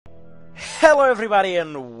Hello everybody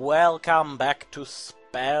and welcome back to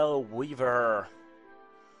Spellweaver.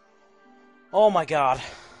 Oh my god,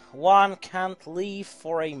 one can't leave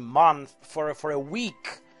for a month, for a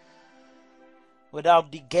week,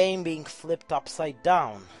 without the game being flipped upside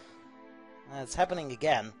down. It's happening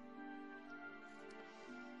again.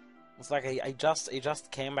 It's like I just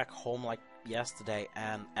came back home like yesterday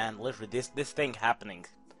and literally this thing happening.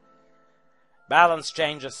 Balance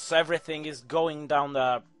changes, everything is going down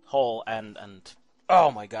the hole and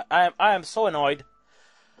oh my god, I am so annoyed.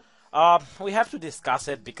 We have to discuss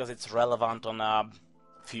it because it's relevant on a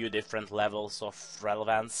few different levels of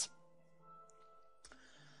relevance.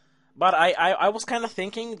 But I was kind of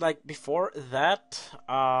thinking, like, before that,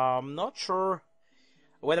 not sure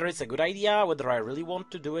whether it's a good idea, whether I really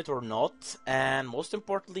want to do it or not, and most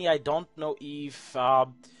importantly, I don't know if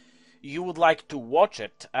you would like to watch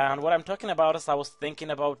it. And what I'm talking about is I was thinking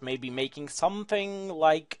about maybe making something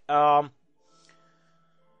like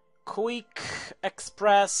quick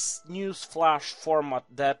express news flash format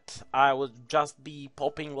that I would just be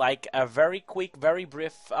popping like a very quick, very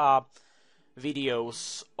brief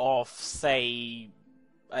videos of, say,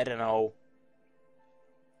 I don't know,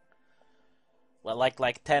 well,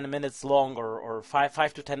 like 10 minutes long or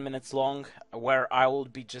 5 to 10 minutes long, where I will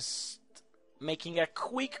be just making a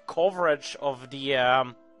quick coverage of the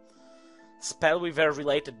Spellweaver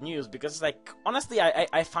related news, because, like, honestly,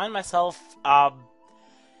 I find myself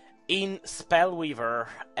in Spellweaver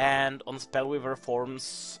and on Spellweaver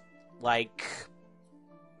forums, like,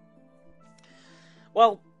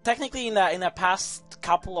 well, technically in the past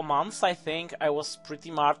couple of months, I think I was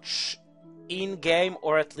pretty much in game,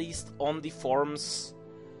 or at least on the forums,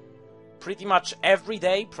 pretty much every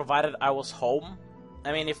day, provided I was home.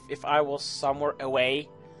 I mean, if I was somewhere away,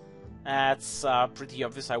 it's pretty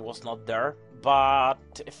obvious I was not there.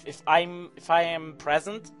 But if I am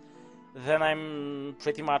present, then I'm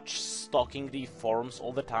pretty much stalking the forums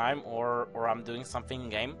all the time, or I'm doing something in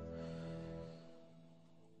game.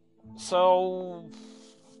 So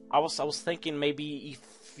I was thinking maybe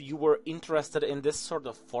if you were interested in this sort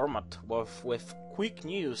of format with quick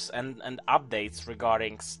news and updates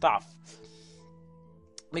regarding stuff.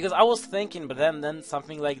 Because I was thinking, but then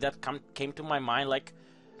something like that came to my mind, like,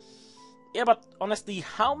 yeah, but honestly,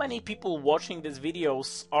 how many people watching these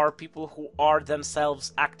videos are people who are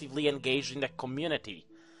themselves actively engaged in the community?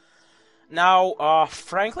 Now,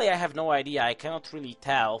 frankly, I have no idea. I cannot really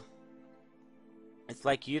tell. It's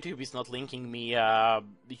like YouTube is not linking me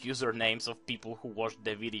usernames of people who watch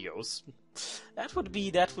the videos. that would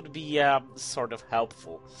be sort of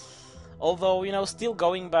helpful. Although, you know, still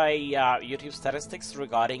going by YouTube statistics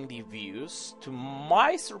regarding the views, to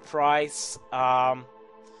my surprise, I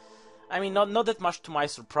mean, not that much to my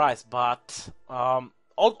surprise, but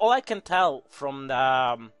all I can tell from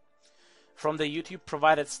the YouTube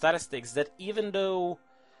provided statistics, that even though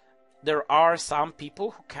there are some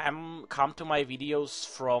people who can come to my videos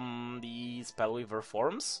from the Spellweaver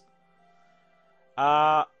forums,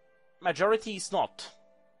 majority is not.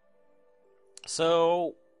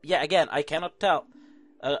 So yeah, again, I cannot tell.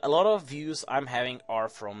 A lot of views I'm having are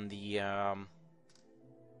from the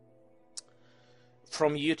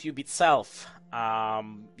from YouTube itself.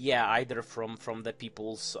 Yeah, either from the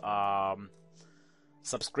people's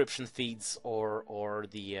subscription feeds or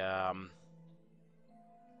the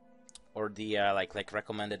like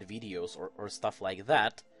recommended videos or stuff like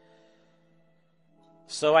that.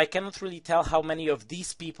 So I cannot really tell how many of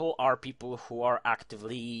these people are people who are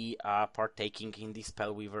actively partaking in the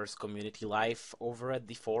Spellweaver's community life over at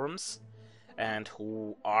the forums, and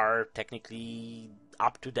who are technically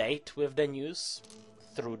up to date with the news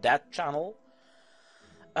through that channel.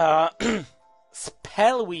 Spellweaver,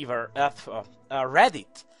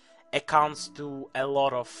 Reddit accounts to a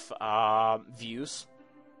lot of views,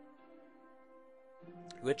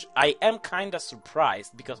 which I am kinda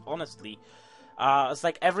surprised, because honestly, it's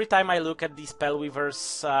like every time I look at the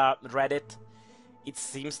Spellweaver's Reddit, it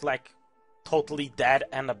seems like totally dead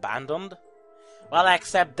and abandoned. Well,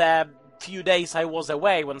 except the few days I was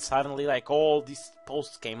away, when suddenly, like, all these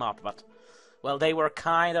posts came up, but, well, they were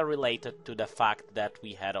kinda related to the fact that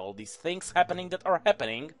we had all these things happening that are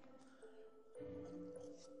happening.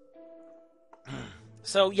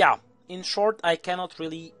 So yeah, in short, I cannot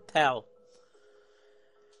really tell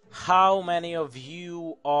how many of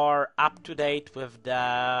you are up to date with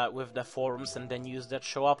the forums and the news that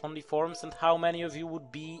show up on the forums, and how many of you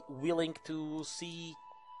would be willing to see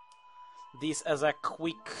this as a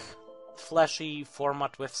quick, flashy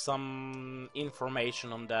format with some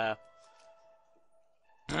information on the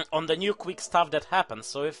on the new quick stuff that happens.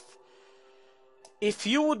 So if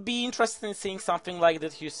you would be interested in seeing something like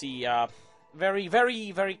that, you see,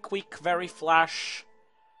 very quick, very flash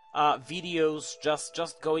videos,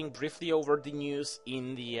 just going briefly over the news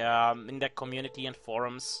in the community and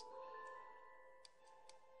forums.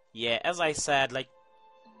 Yeah, as I said, like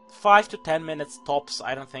 5 to 10 minutes tops.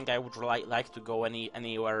 I don't think I would like to go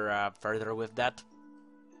anywhere further with that.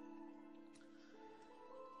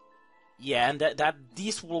 Yeah, and that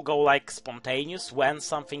these will go like spontaneous when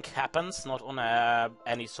something happens, not on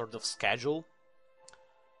any sort of schedule.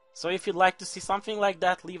 So if you'd like to see something like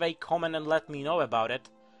that, leave a comment and let me know about it.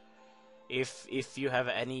 If you have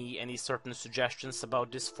any certain suggestions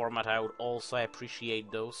about this format, I would also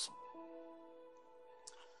appreciate those.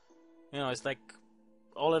 You know, it's like,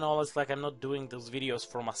 all in all, it's like I'm not doing those videos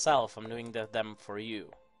for myself, I'm doing them for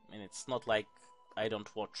you. I mean, it's not like I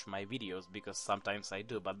don't watch my videos, because sometimes I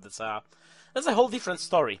do, but that's a whole different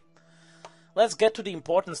story. Let's get to the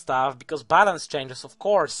important stuff, because balance changes, of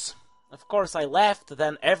course. Of course, I left,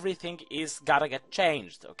 then everything is gotta get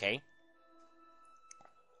changed, okay?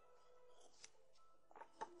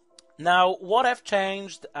 Now, what have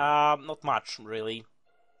changed? Not much, really.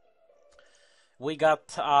 We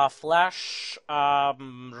got Flash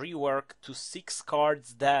rework to 6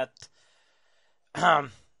 cards that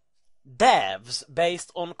devs,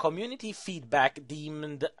 based on community feedback,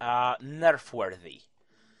 deemed nerf-worthy.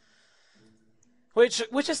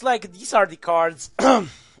 Which is like, these are the cards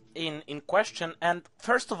in question, and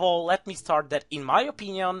first of all, let me start that, in my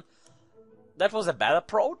opinion, that was a bad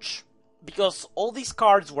approach, because all these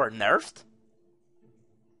cards were nerfed.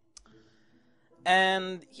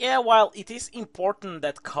 And yeah, while it is important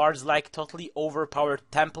that cards like totally overpowered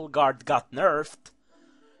Temple Guard got nerfed,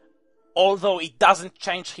 although it doesn't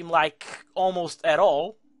change him like almost at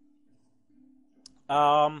all,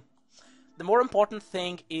 the more important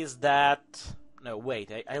thing is that... No,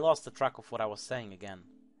 wait, I lost the track of what I was saying again.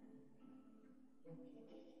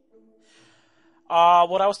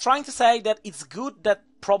 What I was trying to say, that it's good that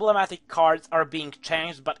problematic cards are being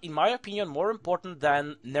changed, but in my opinion, more important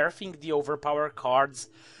than nerfing the overpowered cards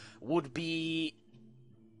would be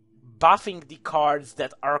buffing the cards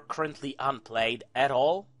that are currently unplayed at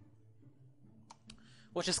all.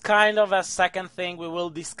 Which is kind of a second thing we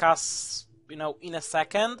will discuss, you know, in a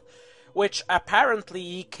second, which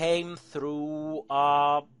apparently came through,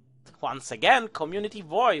 once again, community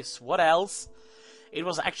voice. What else? It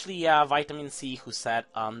was actually Vitamin C who said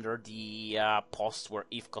under the post where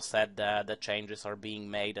Ivko said the changes are being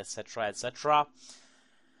made, etc., etc.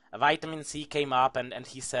 Vitamin C came up and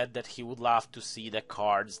he said that he would love to see the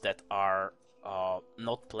cards that are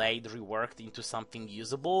not played reworked into something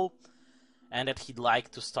usable, and that he'd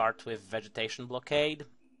like to start with Vegetation Blockade.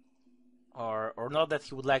 Or not that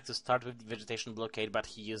he would like to start with the Vegetation Blockade, but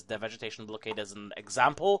he used the Vegetation Blockade as an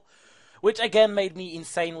example. Which again made me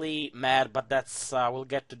insanely mad, but that's we'll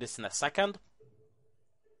get to this in a second.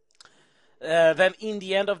 Then in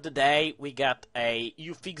the end of the day, we got a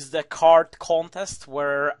You Fix the Card contest,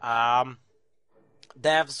 where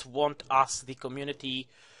devs want us, the community,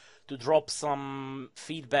 to drop some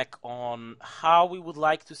feedback on how we would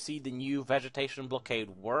like to see the new Vegetation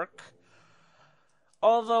Blockade work.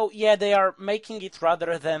 Although, yeah, they are making it,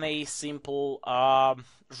 rather than a simple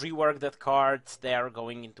rework that cards, they are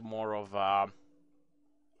going into more of a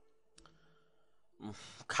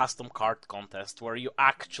custom card contest, where you're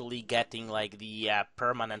actually getting like the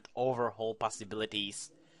permanent overhaul possibilities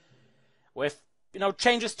with, you know,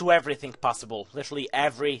 changes to everything possible, literally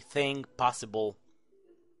everything possible.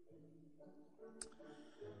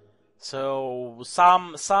 So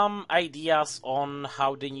some ideas on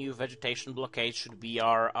how the new Vegetation Blockade should be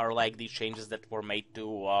are like the changes that were made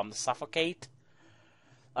to Suffocate.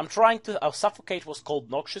 I'm trying to... Suffocate was called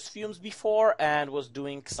Noxious Fumes before, and was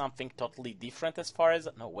doing something totally different as far as...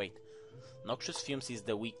 No, wait. Noxious Fumes is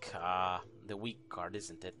the weak card,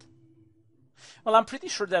 isn't it? Well, I'm pretty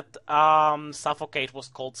sure that Suffocate was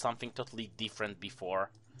called something totally different before.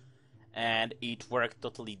 And it worked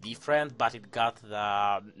totally different, but it got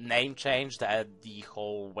the name changed, the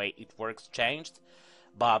whole way it works changed,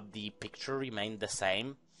 but the picture remained the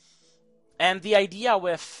same. And the idea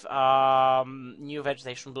with new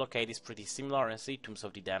Vegetation Blockade is pretty similar. And see, Tombs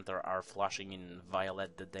of the Damned are flashing in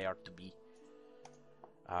violet, that they are to be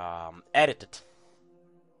edited.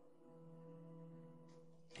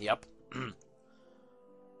 Yep.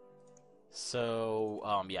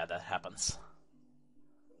 So, yeah, that happens.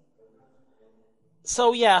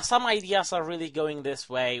 So yeah, some ideas are really going this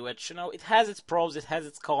way, which, you know, it has its pros, it has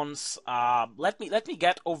its cons. Let me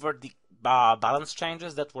get over the balance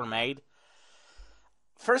changes that were made.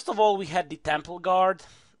 First of all, we had the Temple Guard,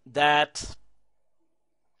 that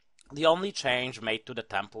the only change made to the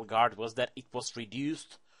Temple Guard was that it was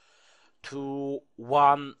reduced to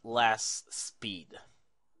 1 less speed.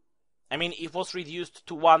 I mean, it was reduced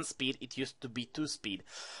to 1 speed, it used to be 2 speed.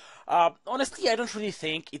 Honestly, I don't really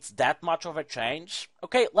think it's that much of a change.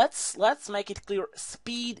 Okay, let's make it clear.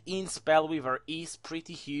 Speed in Spellweaver is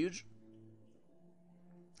pretty huge.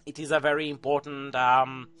 It is a very important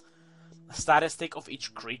statistic of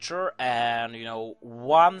each creature, and you know,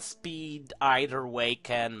 1 speed either way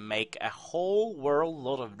can make a whole world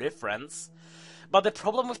lot of difference. But the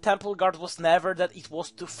problem with Temple Guard was never that it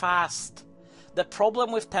was too fast. The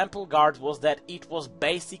problem with Temple Guard was that it was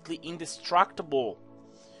basically indestructible.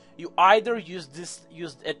 You either used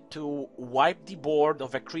it to wipe the board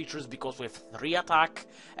of a creatures because with 3 attack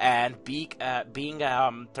and being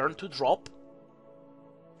turn to drop,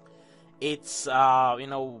 it's you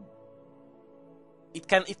know, it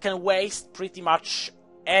can waste pretty much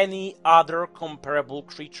any other comparable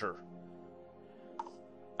creature.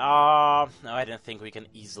 No, I don't think we can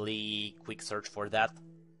easily quick search for that.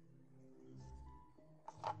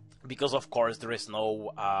 Because of course there is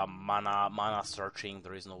no mana searching,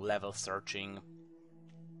 there is no level searching.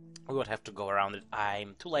 We would have to go around it.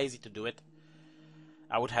 I'm too lazy to do it.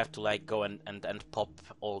 I would have to like go and pop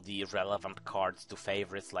all the relevant cards to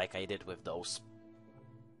favorites like I did with those.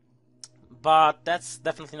 But that's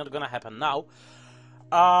definitely not gonna happen now.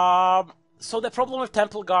 So the problem with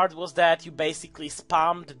Temple Guard was that you basically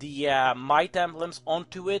spammed the Might Emblems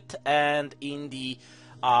onto it, and in the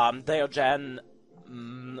Diogen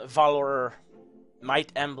Valor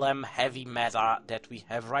Might Emblem heavy meta that we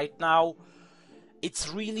have right now, it's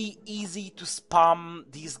really easy to spam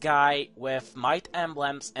this guy with Might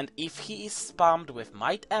Emblems, and if he is spammed with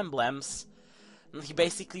Might Emblems, he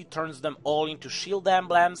basically turns them all into Shield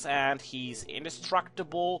Emblems, and he's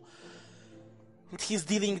indestructible. He's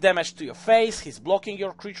dealing damage to your face, he's blocking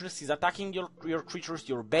your creatures, he's attacking your creatures,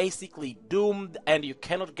 you're basically doomed, and you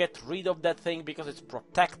cannot get rid of that thing because it's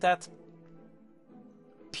protected.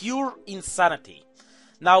 Pure insanity.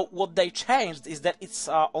 Now, what they changed is that it's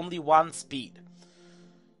only 1 speed.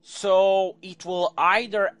 So, it will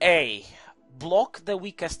either A, block the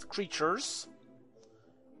weakest creatures,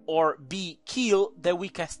 or B, kill the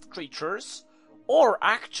weakest creatures, or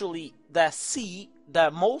actually, the C, the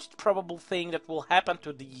most probable thing that will happen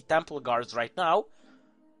to the Temple Guards right now,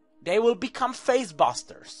 they will become face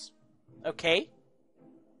busters. Okay?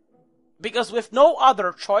 Because with no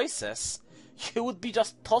other choices, you would be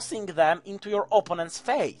just tossing them into your opponent's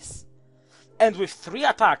face. And with 3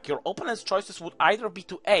 attack, your opponent's choices would either be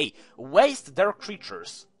to A, waste their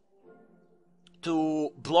creatures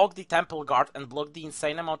to block the Temple Guard and block the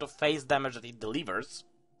insane amount of face damage that it delivers,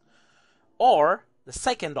 or the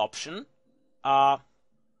second option,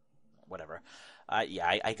 whatever,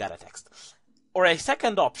 yeah, I got a text. Or a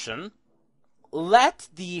second option, let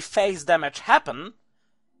the face damage happen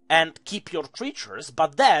and keep your creatures,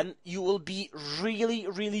 but then you will be really,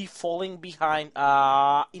 really falling behind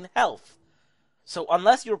in health. So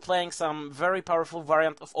unless you're playing some very powerful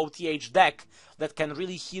variant of OTH deck that can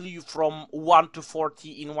really heal you from 1 to 40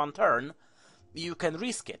 in 1 turn, you can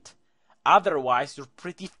risk it. Otherwise, you're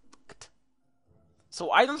pretty fucked.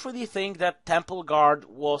 So I don't really think that Temple Guard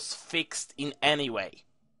was fixed in any way.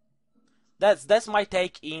 That's my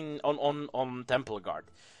take on Temple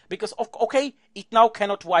Guard. Because, okay, it now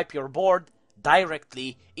cannot wipe your board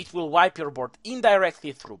directly, it will wipe your board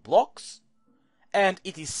indirectly through blocks, and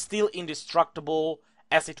it is still indestructible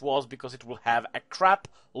as it was because it will have a crap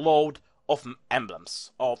load of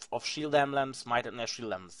emblems, of shield emblems,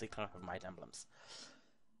 shield emblems, they don't have might emblems.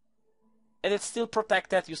 And it's still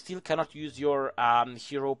protected, you still cannot use your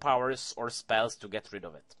hero powers or spells to get rid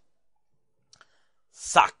of it.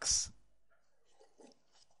 Sucks.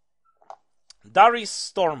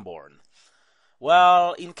 Darius Stormborn.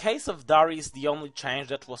 Well, in case of Darius, the only change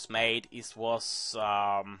that was made was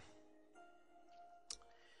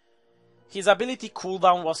his ability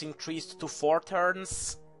cooldown was increased to 4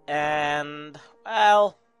 turns, and,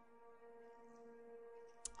 well,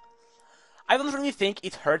 I don't really think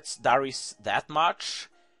it hurts Darius that much.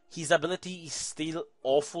 His ability is still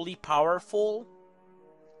awfully powerful,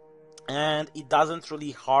 and it doesn't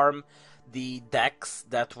really harm the decks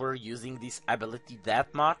that were using this ability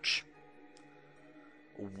that much.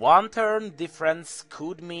 1 turn difference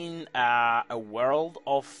could mean a world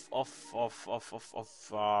of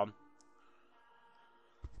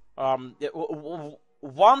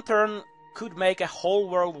 1 turn could make a whole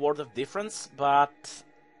world worth of difference, but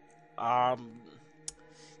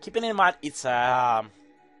keeping in mind it's an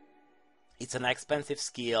expensive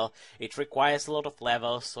skill, it requires a lot of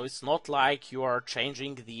levels, so it's not like you are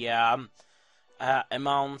changing the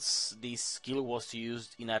amounts this skill was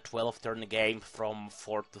used in a 12-turn game from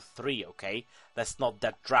 4 to 3, okay? That's not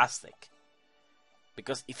that drastic.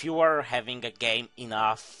 Because if you are having a game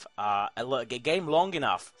enough, a game long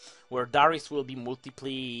enough, where Darius will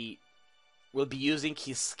be using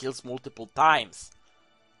his skills multiple times,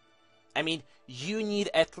 I mean, you need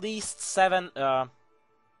at least 3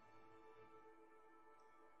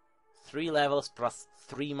 levels plus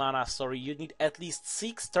 3 mana, sorry, you need at least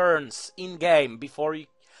 6 turns in game before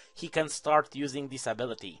he can start using this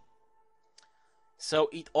ability. So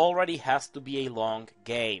it already has to be a long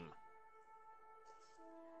game.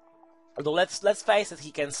 Although let's face it,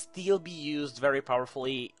 he can still be used very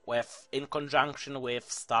powerfully in conjunction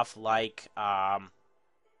with stuff like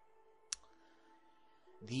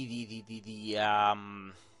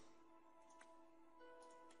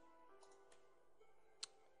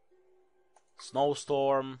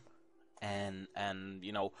Snowstorm and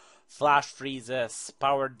you know, flash freezes,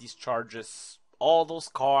 power discharges. All those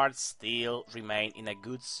cards still remain in a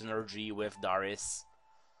good synergy with Darius.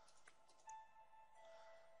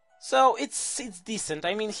 So it's decent.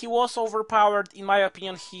 I mean, he was overpowered. In my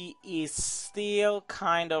opinion, he is still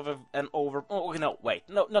kind of an over... Oh, no, wait.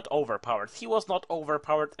 No, not overpowered. He was not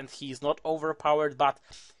overpowered, and he is not overpowered, but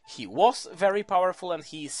he was very powerful, and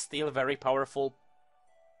he is still very powerful.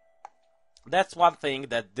 That's one thing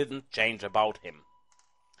that didn't change about him.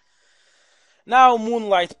 Now,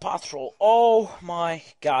 Moonlight Patrol. Oh my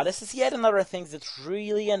god. This is yet another thing that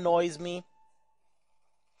really annoys me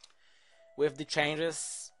with the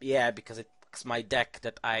changes. Yeah, because it's my deck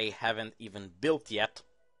that I haven't even built yet.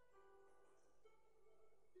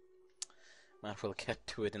 I will get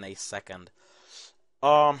to it in a second.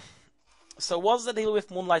 So what's the deal with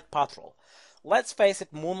Moonlight Patrol? Let's face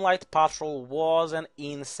it, Moonlight Patrol was an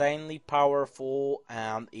insanely powerful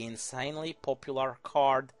and insanely popular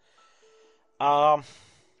card.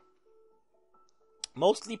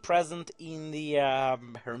 Mostly present in the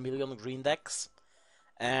Hermelion Green decks.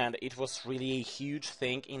 And it was really a huge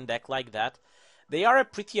thing in deck like that. They are a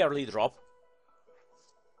pretty early drop.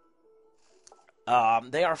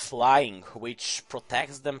 They are flying, which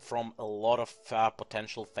protects them from a lot of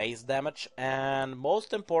potential phase damage. And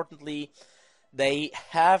most importantly, they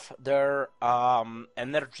have their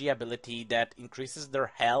energy ability that increases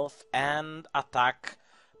their health and attack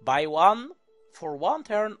by 1 for 1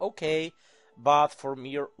 turn, okay, but for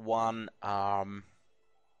mere 1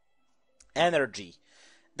 energy.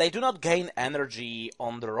 They do not gain energy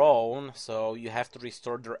on their own, so you have to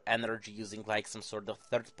restore their energy using like some sort of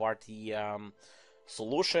third-party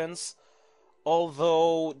solutions.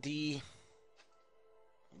 Although the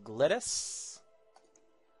Gladys,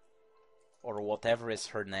 or whatever is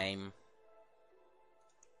her name,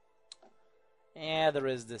 yeah, there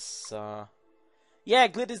is this. Yeah,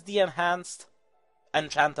 Gladys the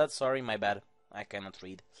Enchanted. Sorry, my bad. I cannot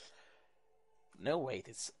read. No, wait,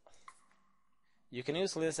 it's. You can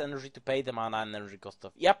use less energy to pay the mana and energy cost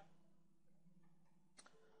of... Yep.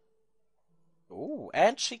 Ooh,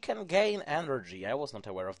 and she can gain energy. I was not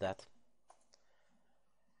aware of that.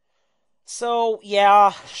 So,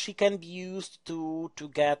 yeah, she can be used to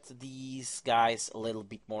get these guys a little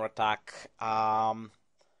bit more attack. I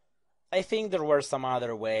think there were some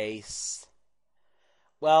other ways.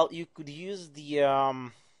 Well, you could use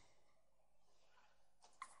the...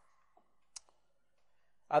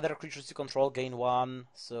 Other creatures you control gain 1,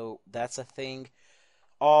 so that's a thing.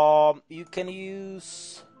 You can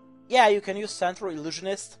use... Yeah, you can use Central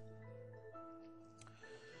Illusionist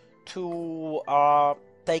to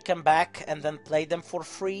take them back and then play them for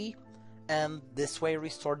free, and this way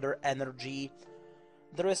restore their energy.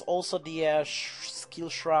 There is also the Skill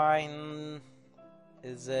Shrine...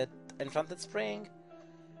 Is it Enchanted Spring?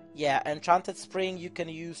 Yeah, Enchanted Spring you can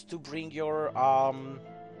use to bring your...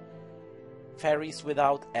 fairies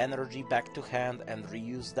without energy back to hand and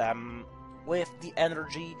reuse them with the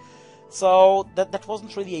energy. So that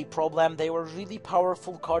wasn't really a problem. They were really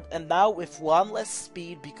powerful card, and now with 1 less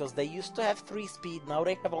speed, because they used to have 3 speed, now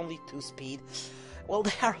they have only 2 speed. Well,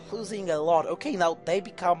 they are losing a lot. Okay, now they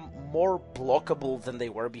become more blockable than they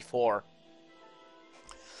were before.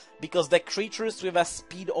 Because the creatures with a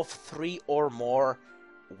speed of 3 or more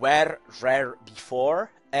were rare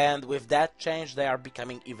before, and with that change they are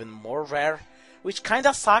becoming even more rare, which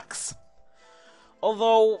kinda sucks.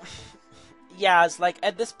 Although, yeah, it's like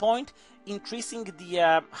at this point, increasing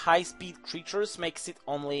the high-speed creatures makes it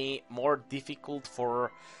only more difficult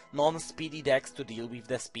for non-speedy decks to deal with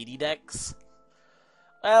the speedy decks.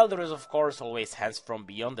 Well, there is of course always Hands from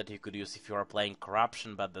Beyond that you could use if you are playing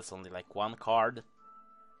Corruption, but that's only like 1 card.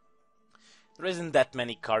 There isn't that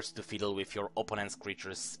many cards to fiddle with your opponent's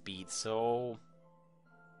creature's speed, so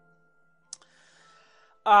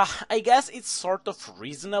I guess it's sort of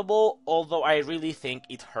reasonable, although I really think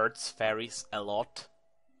it hurts fairies a lot.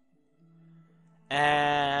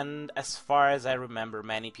 And as far as I remember,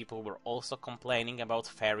 many people were also complaining about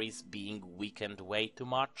fairies being weakened way too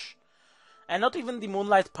much. And not even the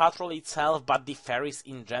Moonlight Patrol itself, but the fairies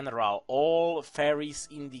in general. All fairies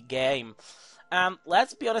in the game. And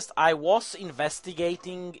let's be honest, I was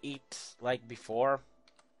investigating it like before.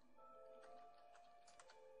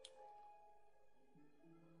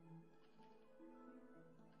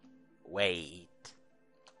 Wait.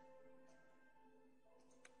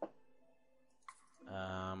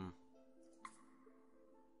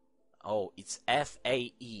 Oh, it's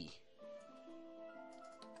FAE.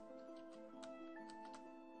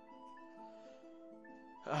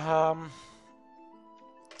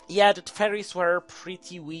 Yeah, the fairies were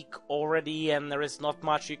pretty weak already, and there is not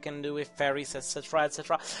much you can do with fairies, etc.,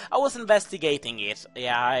 etc. I was investigating it.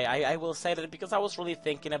 Yeah, I will say that because I was really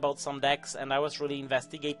thinking about some decks, and I was really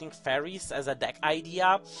investigating fairies as a deck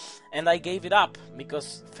idea, and I gave it up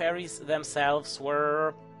because fairies themselves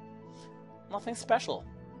were nothing special.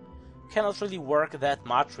 Cannot really work that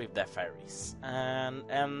much with the fairies,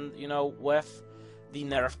 and you know, with the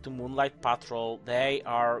nerf to Moonlight Patrol, they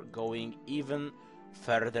are going even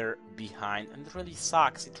further behind, and it really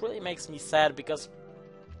sucks. It really makes me sad because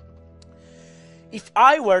if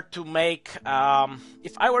I were to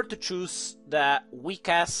choose the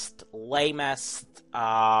weakest, lamest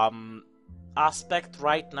aspect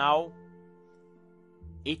right now,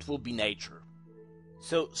 it will be nature.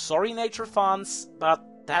 So sorry, nature fans, but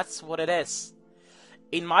that's what it is.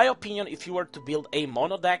 In my opinion, if you were to build a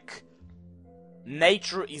mono deck,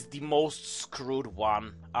 nature is the most screwed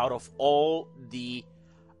one out of all the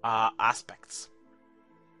aspects.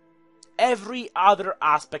 Every other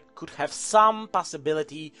aspect could have some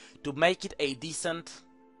possibility to make it a decent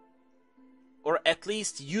or at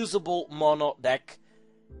least usable mono deck,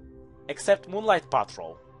 except Moonlight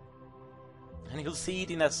Patrol. And you'll see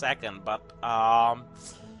it in a second, but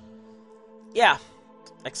yeah,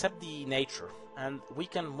 except the nature. And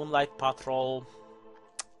weakened Moonlight Patrol,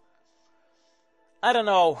 I don't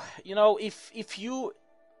know, you know, if you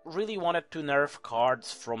really wanted to nerf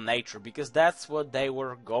cards from nature, because that's what they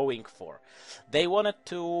were going for. They wanted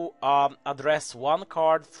to address one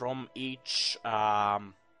card from each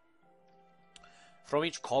color,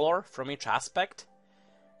 from each aspect,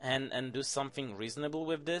 and do something reasonable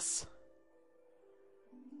with this.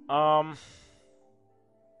 I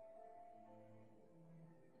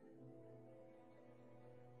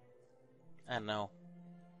don't know.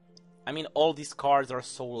 I mean, all these cards are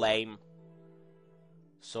so lame.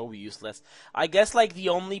 So useless. I guess like the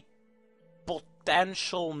only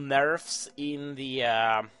potential nerfs in the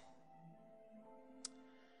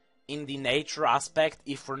nature aspect,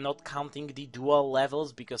 if we're not counting the dual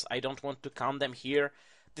levels, because I don't want to count them here.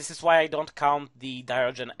 This is why I don't count the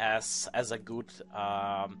Diogen as a good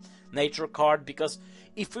nature card, because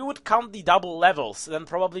if we would count the double levels, then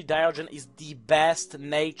probably Diogen is the best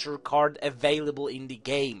nature card available in the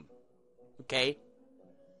game. Okay?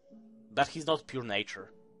 But he's not pure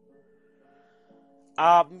nature.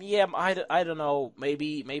 Yeah, I don't know.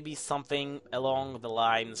 Maybe something along the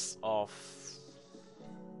lines of,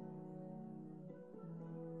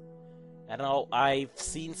 I don't know. I've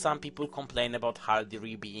seen some people complain about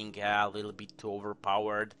Haldiri being a little bit too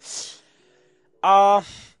overpowered.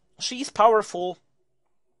 She's powerful,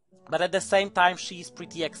 but at the same time she's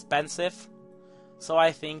pretty expensive, so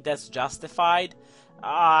I think that's justified.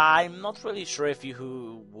 I'm not really sure if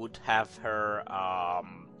you would have her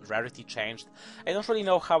rarity changed. I don't really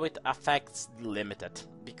know how it affects the limited,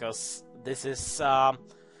 because this is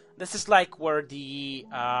like where the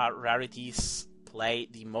rarities play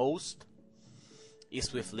the most,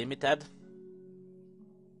 is with limited.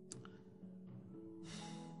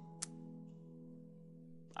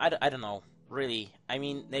 I don't know, really. I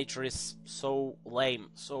mean, nature is so lame,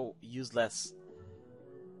 so useless.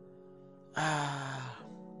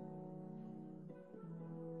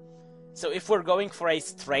 So if we're going for a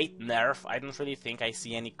straight nerf, I don't really think I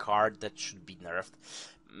see any card that should be nerfed.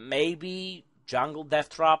 Maybe Jungle Death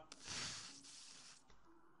Trap.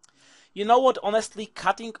 You know what, honestly,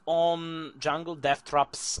 cutting on Jungle Death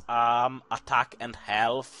Trap's attack and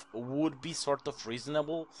health would be sort of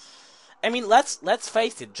reasonable. I mean, let's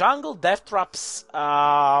face it, Jungle Death Trap's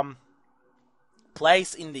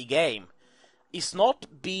place in the game is not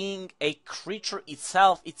being a creature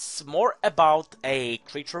itself, it's more about a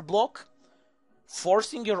creature block,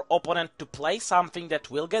 forcing your opponent to play something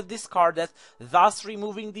that will get discarded, thus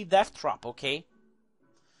removing the Death Trap, okay?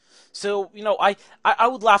 So, you know, I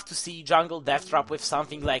would love to see Jungle Death Trap with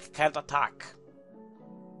something like Can't Attack.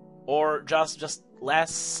 or just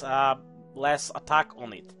less attack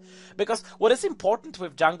on it. Because what is important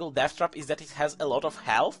with Jungle Deathtrap is that it has a lot of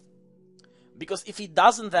health. Because if it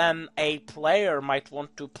doesn't, then a player might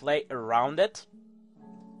want to play around it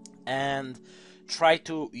and try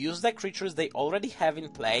to use the creatures they already have in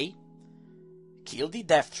play, kill the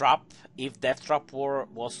Deathtrap if Deathtrap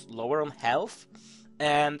was lower on health,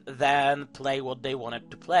 and then play what they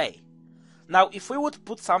wanted to play. Now, if we would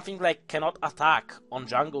put something like cannot attack on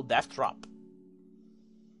Jungle Deathtrap,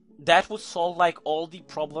 that would solve like all the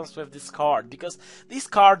problems with this card, because this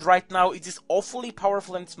card right now it is awfully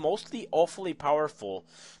powerful, and it's mostly awfully powerful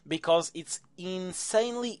because it's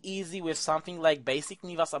insanely easy with something like basic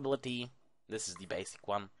Niva's ability. This is the basic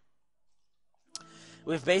one.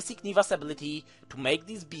 With basic Niva's ability to make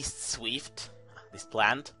this beast swift,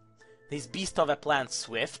 this beast of a plant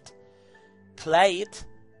swift, play it,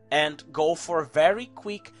 and go for very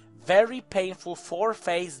quick, very painful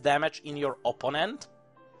 4-phase damage in your opponent.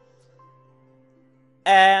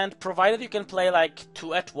 And provided you can play like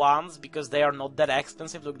 2 at once, because they are not that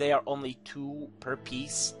expensive. Look, they are only 2 per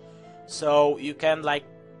piece. So you can like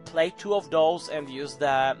play 2 of those and use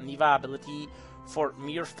the Niva ability for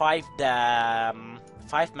mere 5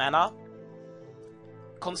 mana.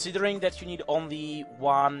 Considering that you need only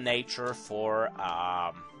 1 nature for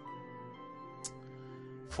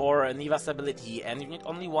Niva's ability, and you need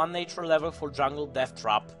only 1 nature level for Jungle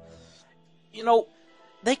Deathtrap, you know,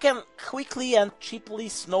 they can quickly and cheaply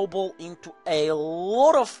snowball into a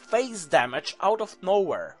lot of phase damage out of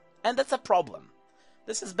nowhere. And that's a problem.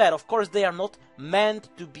 This is bad. Of course, they are not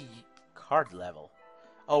meant to be card level.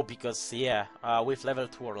 Oh, because, yeah, with level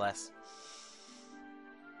 2 or less.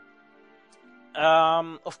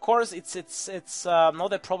 Of course, it's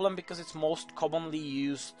not a problem because it's most commonly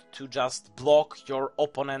used to just block your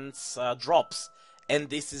opponent's drops.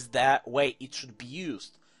 And this is the way it should be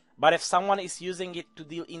used. But if someone is using it to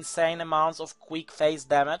deal insane amounts of quick phase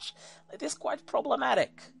damage, it is quite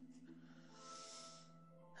problematic.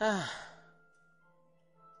 I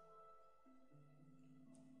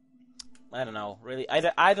don't know, really.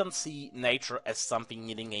 I don't see nature as something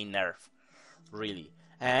needing a nerf, really.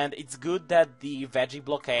 And it's good that the Veggie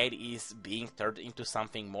Blockade is being turned into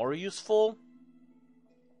something more useful.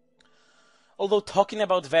 Although talking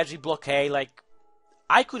about Veggie Blockade, like,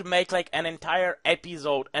 I could make like an entire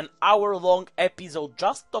episode, an hour-long episode,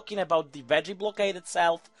 just talking about the Veggie Blockade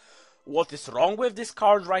itself, what is wrong with this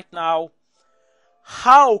card right now,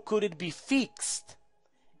 how could it be fixed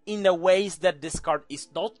in the ways that this card is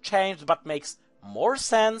not changed but makes more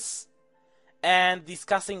sense, and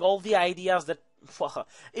discussing all the ideas that,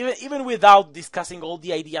 even without discussing all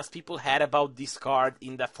the ideas people had about this card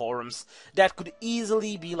in the forums, that could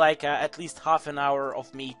easily be like at least half an hour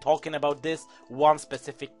of me talking about this one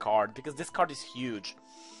specific card, because this card is huge.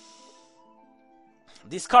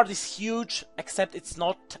 This card is huge, except it's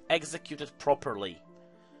not executed properly.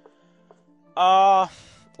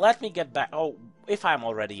 Let me get back. Oh, if I'm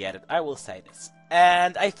already at it, I will say this.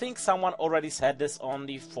 And I think someone already said this on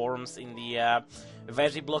the forums in the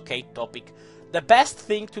Veggie Blockade topic. The best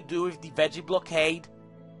thing to do with the Veggie Blockade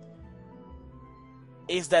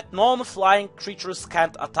is that non-flying creatures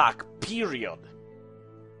can't attack, period.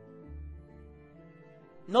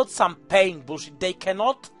 Not some paying bullshit, they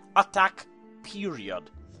cannot attack, period.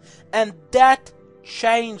 And that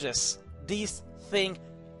changes this thing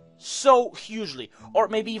so hugely. Or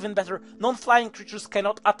maybe even better, non-flying creatures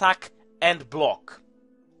cannot attack and block.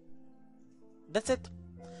 That's it.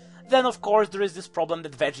 Then, of course, there is this problem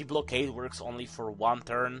that Veggie Blockade works only for 1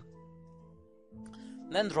 turn.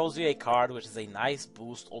 Then draws you a card, which is a nice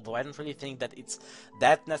boost, although I don't really think that it's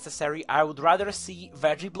that necessary. I would rather see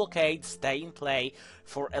Veggie Blockade stay in play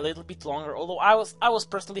for a little bit longer, although I was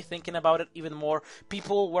personally thinking about it even more.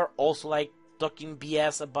 People were also, like, talking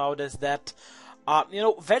BS about this, that,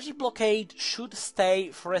 Veggie Blockade should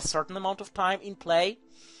stay for a certain amount of time in play,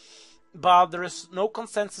 but there is no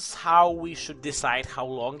consensus how we should decide how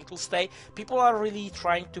long it will stay. People are really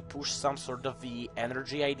trying to push some sort of the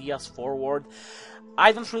energy ideas forward.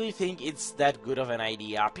 I don't really think it's that good of an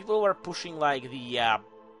idea. People were pushing like the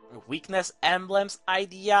weakness emblems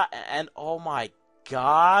idea, and oh my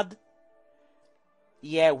god.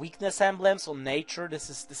 Yeah, weakness emblems on nature, this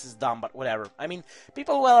is dumb, but whatever. I mean,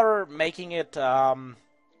 people were making it kind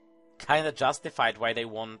of justified why they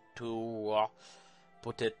want to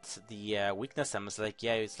put it the weakness emblems. Like,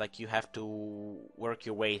 yeah, it's like you have to work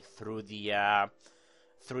your way through the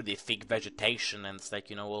thick vegetation, and it's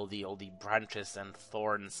like, all the branches and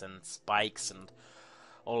thorns and spikes and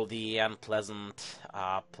all the unpleasant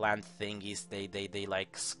plant thingies. They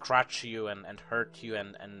like scratch you and hurt you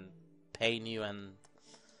and pain you, and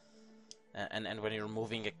And when you're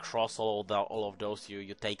moving across all of those,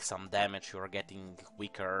 you take some damage. You are getting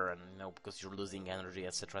weaker, and because you're losing energy,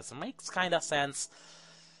 etc. So it makes kind of sense.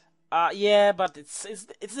 Yeah, but it's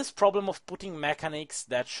this problem of putting mechanics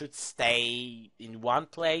that should stay in one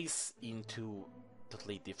place into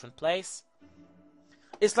totally different place.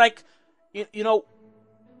 It's like,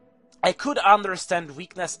 I could understand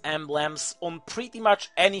weakness emblems on pretty much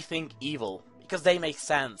anything evil because they make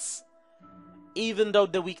sense. Even though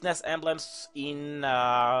the weakness emblems in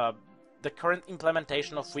the current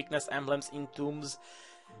implementation of weakness emblems in tombs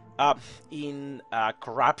in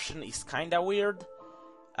corruption is kinda weird.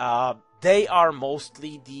 They are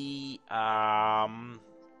mostly the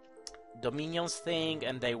Dominions thing,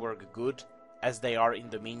 and they work good as they are in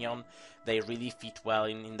Dominion. They really fit well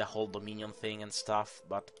in the whole Dominion thing and stuff,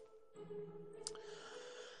 but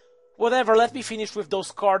whatever, let me finish with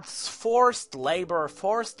those cards. Forced Labor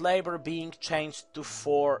being changed to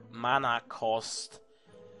 4 mana cost,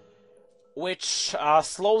 which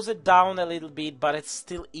slows it down a little bit, but it's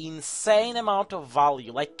still insane amount of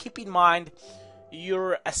value. Like, keep in mind,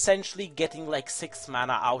 you're essentially getting like 6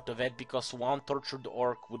 mana out of it, because 1 Tortured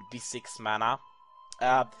Orc would be 6 mana.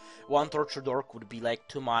 1 Tortured Orc would be like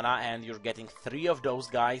 2 mana, and you're getting 3 of those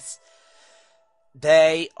guys.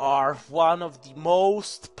 They are one of the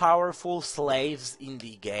most powerful slaves in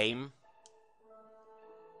the game.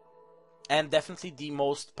 And definitely the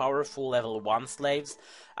most powerful level 1 slaves.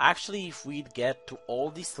 Actually, if we'd get to all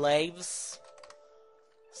the slaves...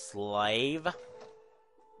 Slave...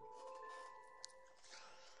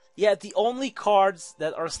 Yeah, the only cards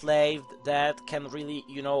that are slaved that can really,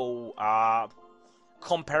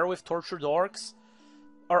 compare with Tortured Orcs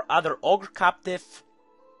are either Ogre Captive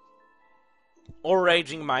or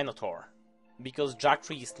Raging Minotaur. Because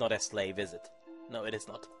Jacktree is not a slave, is it? No, it is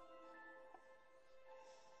not.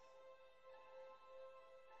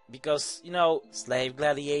 Because, Slave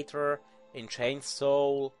Gladiator, Enchained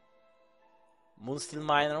Soul, Moonsteel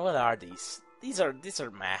Miner, what are these? These are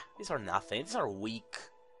meh. These are nothing. These are weak.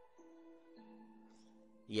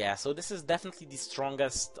 Yeah, so this is definitely the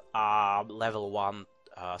strongest level 1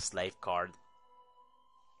 slave card.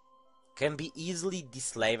 Can be easily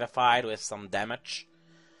deslavified with some damage.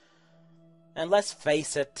 And let's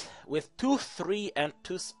face it, with 2, 3, and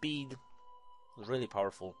 2 speed, really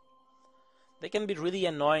powerful. They can be really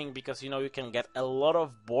annoying because, you can get a lot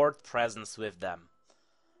of board presence with them.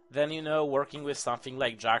 Then, working with something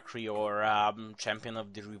like Jacktree or Champion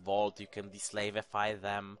of the Revolt, you can deslavify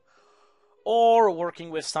them. Or working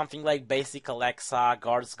with something like Basic Alexa,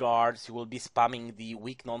 Guards, you will be spamming the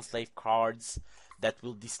weak non-slave cards that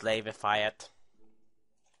will deslavify it.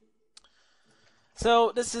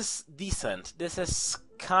 So this is decent. This is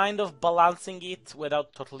kind of balancing it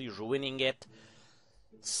without totally ruining it.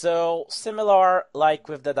 So similar like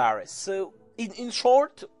with the Darius. So in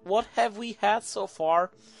short, what have we had so far?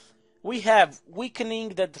 We have weakening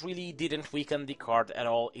that really didn't weaken the card at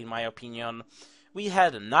all, in my opinion. We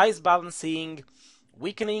had a nice balancing,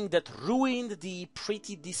 weakening that ruined the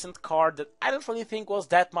pretty decent card that I don't really think was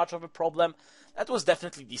that much of a problem. That was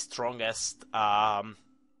definitely the strongest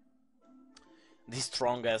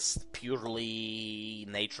purely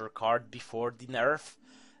nature card before the nerf.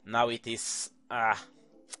 Now it is now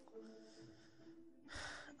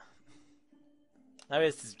it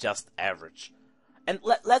is just average. And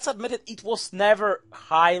let's admit it, it was never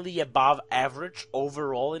highly above average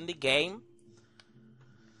overall in the game.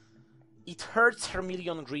 It hurts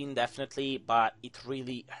Hermelion Green definitely, but it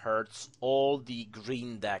really hurts all the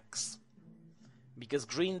green decks. Because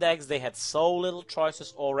green decks, they had so little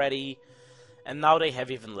choices already, and now they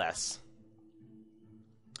have even less.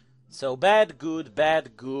 So bad, good,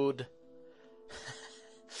 bad, good.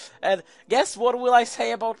 And guess what will I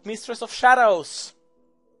say about Mistress of Shadows?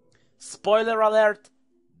 Spoiler alert,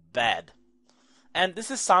 bad. And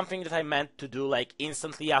this is something that I meant to do like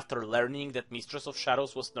instantly after learning that Mistress of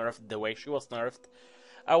Shadows was nerfed the way she was nerfed.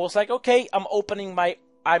 I was like, okay, I'm opening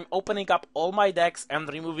up all my decks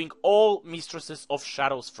and removing all Mistresses of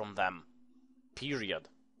Shadows from them. Period.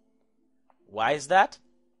 Why is that?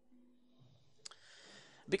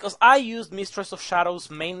 Because I used Mistress of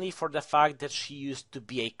Shadows mainly for the fact that she used to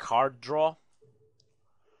be a card draw.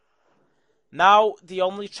 Now, the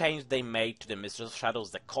only change they made to the Mistress of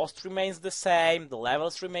Shadows, the cost remains the same, the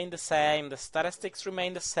levels remain the same, the statistics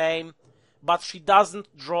remain the same, but she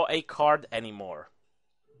doesn't draw a card anymore.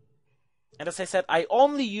 And as I said, I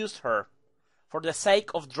only used her for the sake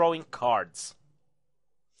of drawing cards.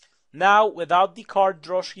 Now, without the card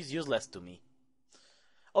draw, she's useless to me.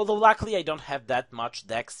 Although luckily I don't have that much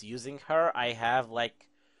decks using her, I have like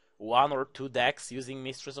 1 or 2 decks using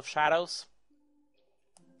Mistress of Shadows.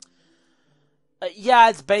 Yeah,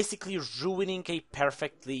 it's basically ruining a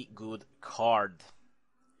perfectly good card.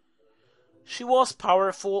 She was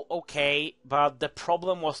powerful, okay, but the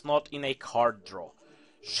problem was not in a card draw.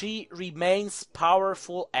 She remains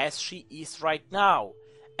powerful as she is right now.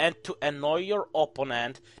 And to annoy your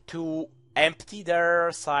opponent, to empty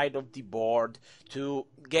their side of the board, to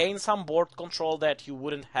gain some board control that you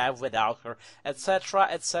wouldn't have without her, etc.,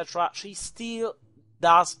 etc., she still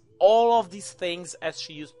does all of these things as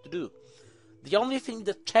she used to do. The only thing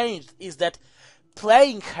that changed is that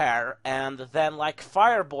playing her and then like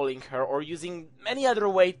fireballing her or using any other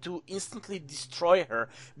way to instantly destroy her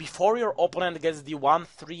before your opponent gets the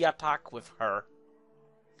 1-3 attack with her.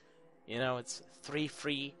 You know, it's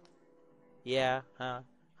 3-3. Yeah,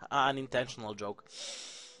 unintentional joke.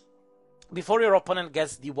 Before your opponent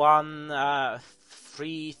gets the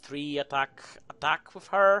 1-3 attack with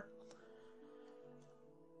her.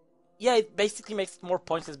 Yeah, it basically makes it more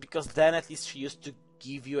pointless because then at least she used to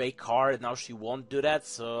give you a card, now she won't do that,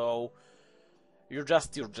 so you're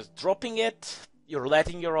just dropping it, you're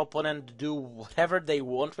letting your opponent do whatever they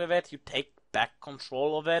want with it, you take back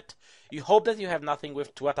control of it, you hope that you have nothing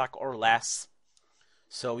with 2 attack or less,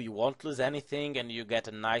 so you won't lose anything and you get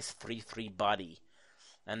a nice 3-3 body,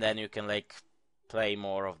 and then you can like play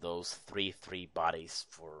more of those 3-3 bodies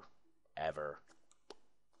forever.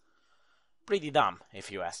 Pretty dumb,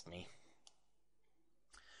 if you ask me.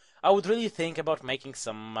 I would really think about making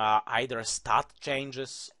some either stat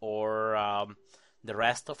changes or the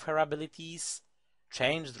rest of her abilities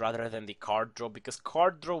changed rather than the card draw, because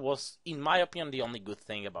card draw was, in my opinion, the only good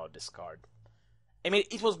thing about this card. I mean,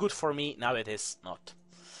 it was good for me, now it is not.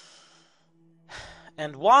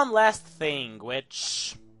 And one last thing,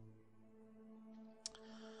 which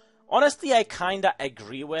honestly I kinda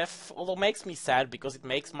agree with, although makes me sad because it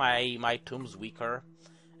makes my tombs weaker.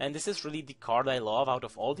 And this is really the card I love. Out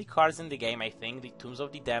of all the cards in the game, I think the Tombs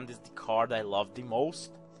of the Damned is the card I love the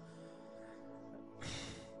most.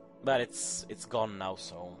 But it's gone now,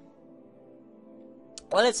 so...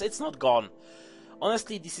 Well, it's not gone.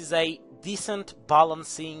 Honestly, this is a decent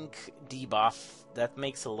balancing debuff that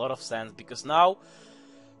makes a lot of sense, because now,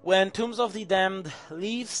 when Tombs of the Damned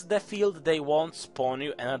leaves the field, they won't spawn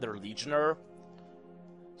you another Legionnaire.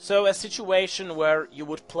 So a situation where you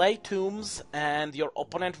would play Tombs and your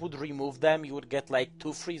opponent would remove them, you would get like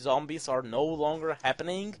 2 free zombies are no longer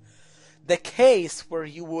happening. The case where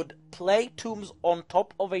you would play Tombs on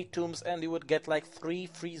top of a Tombs and you would get like 3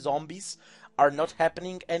 free zombies are not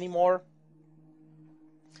happening anymore.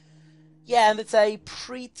 Yeah, and it's a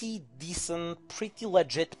pretty decent, pretty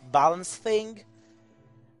legit balance thing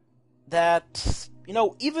that, you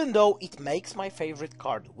know, even though it makes my favorite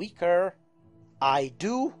card weaker, I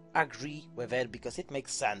do agree with it because it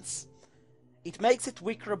makes sense. It makes it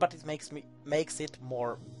weaker, but it makes it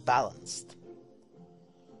more balanced.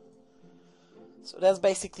 So that's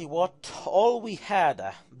basically what all we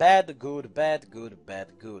had. Bad, good, bad, good,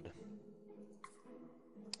 bad, good.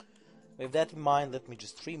 With that in mind, let me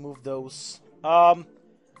just remove those. How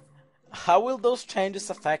will those changes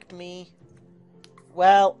affect me?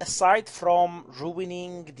 Well, aside from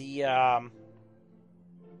ruining the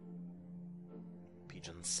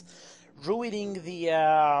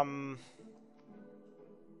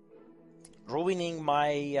ruining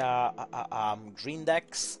my green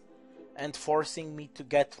decks and forcing me to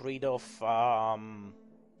get rid of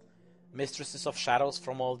Mistresses of Shadows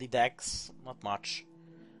from all the decks. Not much.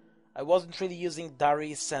 I wasn't really using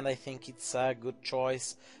Darius, and I think it's a good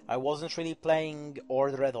choice. I wasn't really playing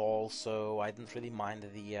Order at all, so I didn't really mind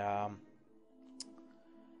the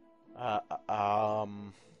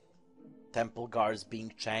Temple Guards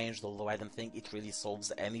being changed, although I don't think it really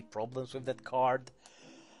solves any problems with that card.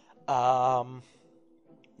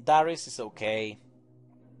 Darius is okay.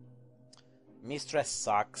 Mistress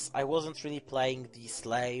sucks. I wasn't really playing the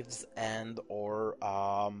Slaves and or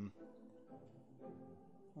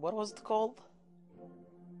what was it called?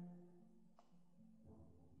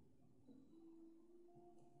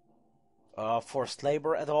 Forced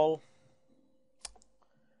labor at all.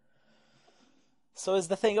 So is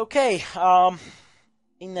the thing okay?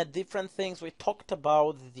 In the different things we talked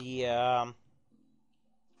about the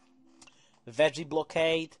veggie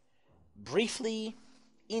blockade briefly,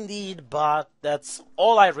 indeed, but that's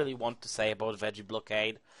all I really want to say about veggie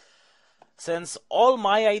blockade. Since all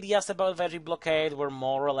my ideas about veggie blockade were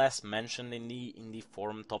more or less mentioned in the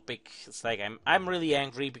forum topic, it's like I'm really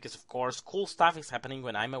angry because of course cool stuff is happening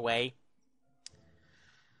when I'm away.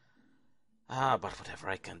 But whatever,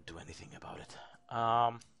 I can't do anything about it.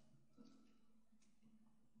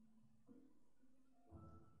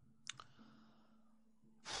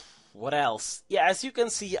 What else? Yeah, as you can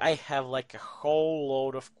see, I have like a whole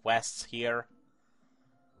load of quests here.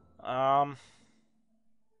 Well,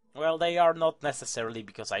 they are not necessarily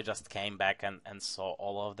because I just came back and saw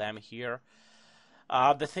all of them here.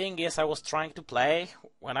 The thing is, I was trying to play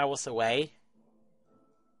when I was away.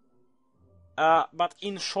 But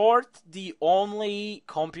in short, the only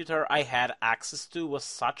computer I had access to was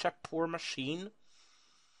such a poor machine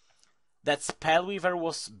that Spellweaver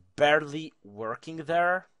was barely working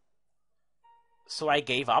there. So I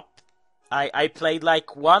gave up. I played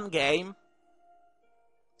like one game.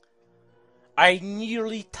 I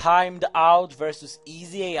nearly timed out versus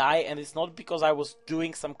easy AI, and it's not because I was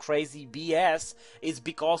doing some crazy BS, it's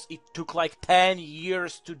because it took like 10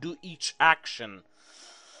 years to do each action.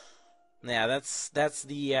 Yeah, that's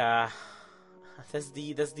the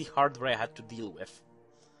hardware I had to deal with.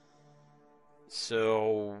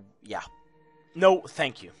 So yeah. No,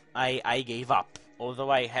 thank you. I gave up.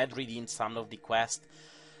 Although I had redeemed some of the quests.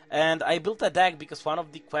 And I built a deck because one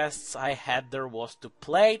of the quests I had there was to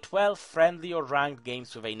play 12 friendly or ranked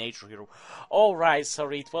games with a nature hero. Oh right,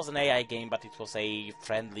 sorry, it was an AI game, but it was a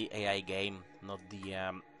friendly AI game, not the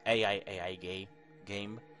AI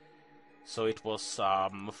game. So it was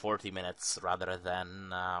 40 minutes rather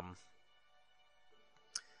than...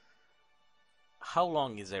 How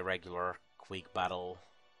long is a regular quick battle?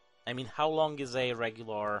 I mean, how long is a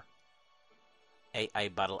regular AI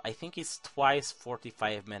battle? I think it's twice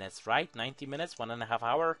 45 minutes, right? 90 minutes, 1.5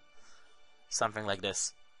 hours? Something like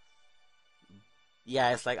this.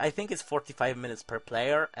 Yeah, it's like, I think it's 45 minutes per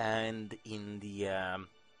player, and in the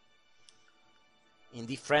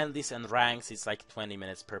friendlies and ranks, it's like 20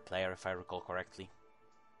 minutes per player, if I recall correctly.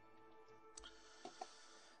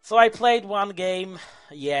 So I played one game.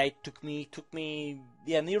 Yeah, it took me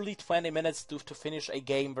nearly 20 minutes to finish a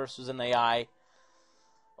game versus an AI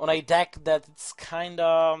on a deck that it's kind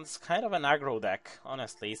of an aggro deck.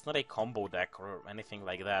 Honestly, it's not a combo deck or anything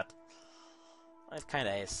like that. It kind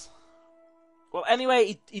of is. Well,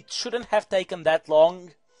 anyway, it shouldn't have taken that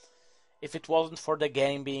long if it wasn't for the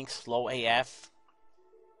game being slow AF.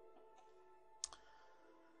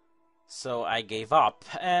 So I gave up.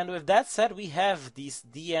 And with that said, we have these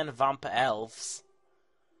DN Vamp Elves,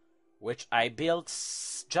 which I built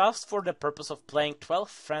just for the purpose of playing 12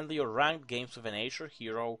 friendly or ranked games with a nature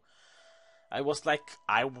hero. I was like,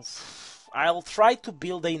 I'll try to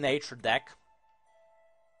build a nature deck.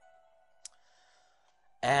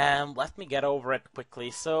 And let me get over it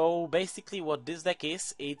quickly. So basically what this deck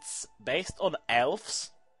is, it's based on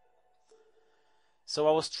elves. So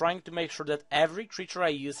I was trying to make sure that every creature I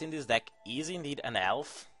use in this deck is indeed an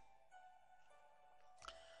elf.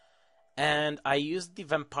 And I used the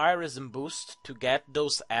Vampirism boost to get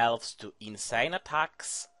those elves to insane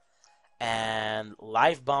attacks and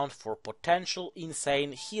Lifebound for potential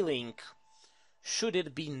insane healing, should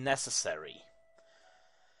it be necessary.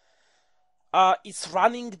 It's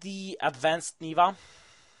running the Advanced Niva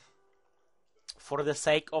for the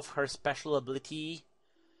sake of her special ability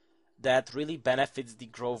that really benefits the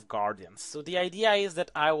Grove Guardians. So the idea is that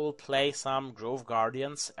I will play some Grove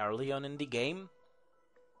Guardians early on in the game.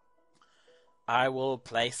 I will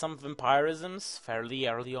play some Vampirisms fairly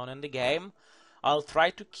early on in the game. I'll try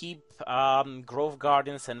to keep Grove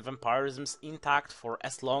Guardians and Vampirisms intact for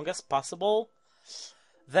as long as possible.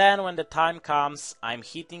 Then when the time comes, I'm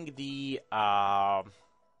hitting the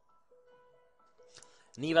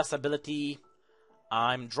Niva's ability.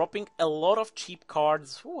 I'm dropping a lot of cheap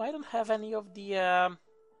cards. Oh, I don't have any of the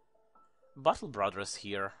Battle Brothers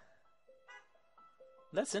here.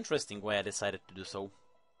 That's interesting why I decided to do so.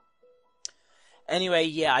 Anyway,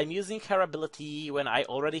 yeah, I'm using her ability when I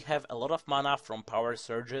already have a lot of mana from power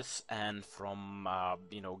surges and from,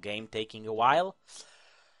 game taking a while.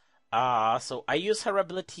 So I use her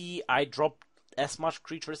ability, I drop as much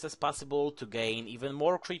creatures as possible to gain even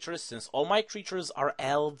more creatures, since all my creatures are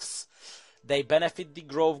elves. They benefit the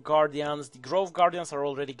Grove Guardians. The Grove Guardians are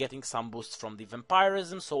already getting some boosts from the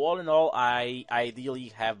Vampirism, so all in all, I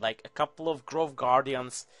ideally have like a couple of Grove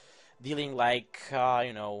Guardians dealing like,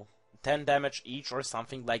 10 damage each or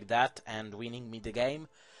something like that, and winning me the game,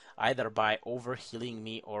 either by overhealing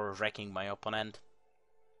me or wrecking my opponent.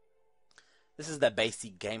 This is the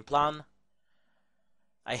basic game plan.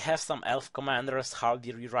 I have some Elf Commanders,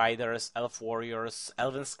 Haldir Riders, Elf Warriors,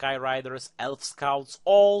 Elven Sky Riders, Elf Scouts,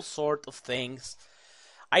 all sort of things.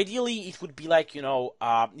 Ideally, it would be like,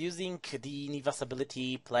 using the Niva's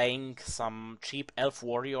ability, playing some cheap Elf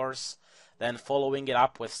Warriors, then following it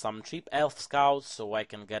up with some cheap Elf Scouts so I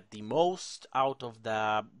can get the most out of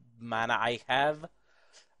the mana I have,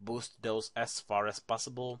 boost those as far as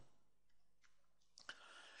possible.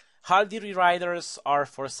 Haldiri Riders are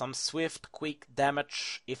for some swift, quick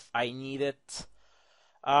damage if I need it.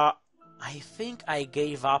 I think I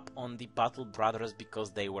gave up on the Battle Brothers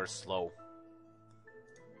because they were slow.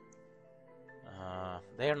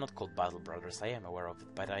 They are not called Battle Brothers, I am aware of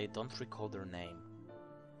it, but I don't recall their name.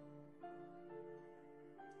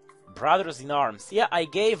 Brothers in Arms. Yeah, I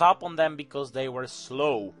gave up on them because they were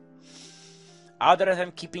slow. Other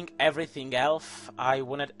than keeping everything elf, I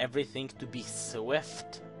wanted everything to be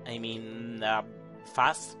swift. I mean,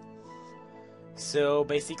 fast. So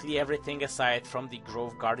basically everything aside from the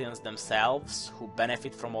Grove Guardians themselves, who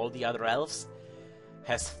benefit from all the other elves,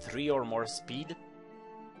 has 3 or more speed,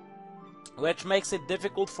 which makes it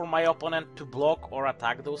difficult for my opponent to block or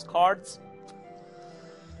attack those cards.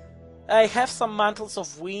 I have some Mantles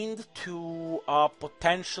of Wind to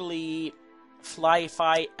potentially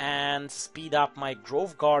flyify and speed up my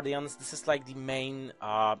Grove Guardians. This is like the main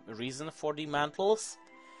reason for the Mantles,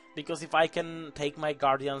 because if I can take my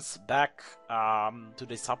Guardians back to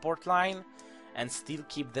the support line and still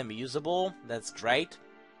keep them usable, that's great.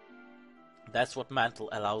 That's what Mantle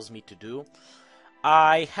allows me to do.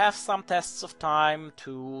 I have some tests of time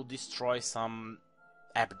to destroy some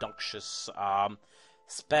obnoxious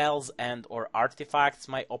spells and or artifacts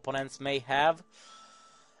my opponents may have.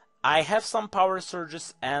 I have some power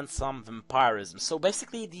surges and some vampirism. So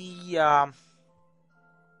basically the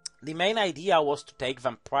main idea was to take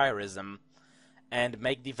vampirism and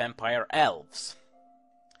make the vampire elves.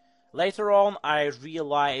 Later on, I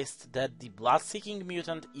realized that the blood-seeking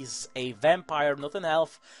mutant is a vampire, not an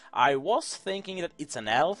elf. I was thinking that it's an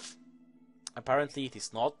elf. Apparently it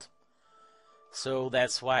is not. So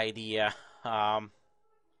that's why the...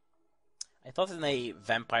 I thought it's a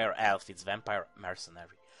vampire elf, it's vampire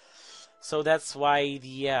mercenary. So that's why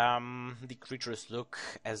the creatures look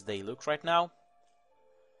as they look right now.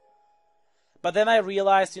 But then I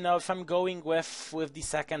realized, you know, if I'm going with the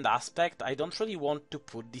second aspect, I don't really want to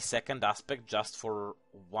put the second aspect just for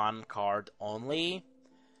one card only.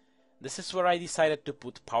 This is where I decided to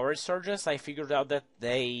put power surges. I figured out that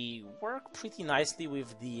they work pretty nicely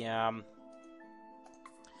with the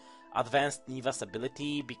advanced Niva's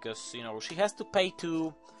ability, because, you know, she has to pay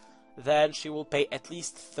 2, then she will pay at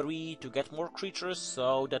least 3 to get more creatures,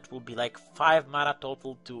 so that will be like 5 mana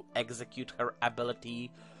total to execute her ability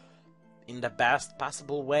in the best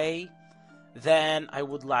possible way. Then I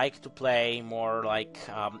would like to play more like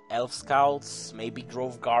Elf Scouts, maybe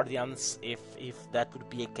Grove Guardians, if that would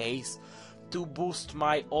be a case, to boost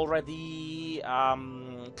my already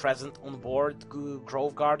present on board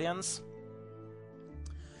Grove Guardians.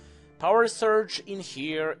 Power Surge in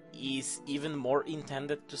here is even more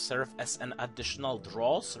intended to serve as an additional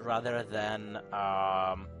draws rather than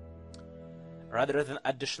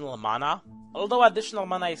additional mana. Although additional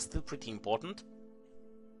mana is still pretty important.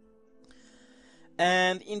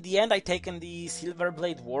 And in the end I taken the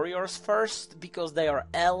Silverblade Warriors first because they are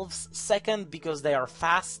elves, second because they are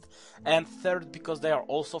fast, and third because they are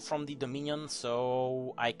also from the Dominion,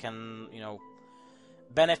 so I can, you know,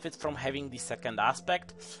 benefit from having the second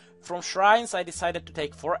aspect. From Shrines I decided to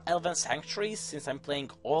take 4 Elven Sanctuaries, since I'm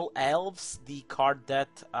playing all elves. The card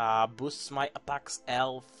that boosts my attacks,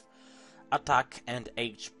 elf attack and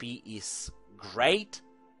HP is great,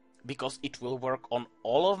 because it will work on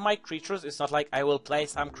all of my creatures. It's not like I will play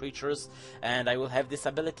some creatures and I will have this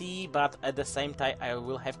ability, but at the same time I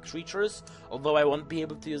will have creatures, although I won't be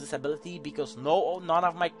able to use this ability because none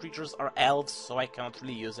of my creatures are elves, so I cannot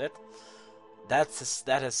really use it. That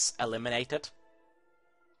is eliminated.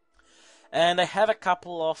 And I have a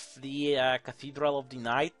couple of the Cathedral of the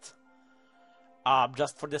Night,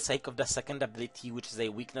 just for the sake of the second ability, which is a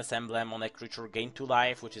weakness emblem on a creature gain 2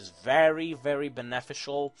 life, which is very, very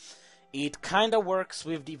beneficial. It kinda works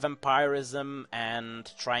with the vampirism and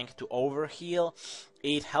trying to overheal.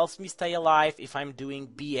 It helps me stay alive if I'm doing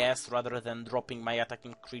BS rather than dropping my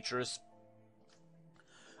attacking creatures.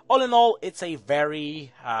 All in all, it's a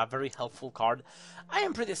very, very helpful card. I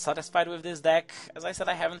am pretty satisfied with this deck. As I said,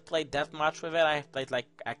 I haven't played that much with it. I have played like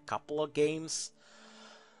a couple of games.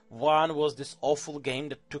 One was this awful game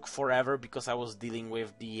that took forever because I was dealing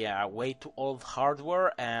with the way too old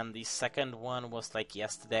hardware, and the second one was like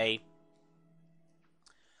yesterday.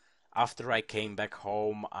 After I came back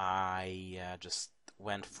home, I just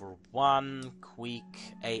went for one quick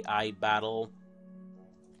AI battle.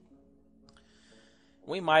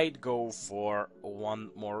 We might go for one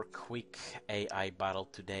more quick AI battle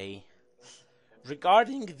today.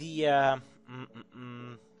 Regarding the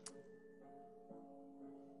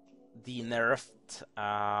nerfed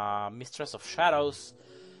Mistress of Shadows,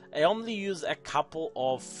 I only use a couple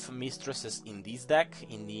of mistresses in this deck,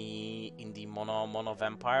 in the mono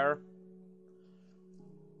vampire,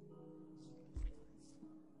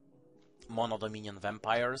 mono dominion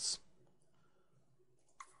vampires.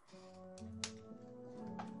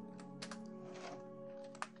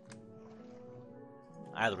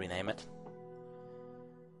 I'll rename it.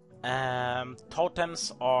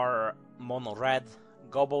 Totems are mono red.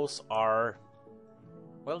 Gobos are,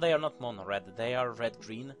 well, they are not mono red. They are red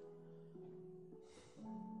green.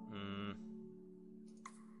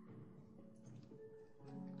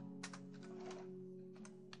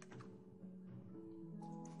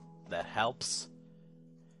 That helps.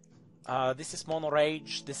 This is mono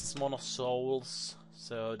rage. This is mono souls.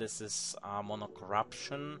 So this is mono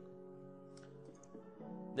corruption.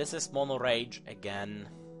 This is mono rage again.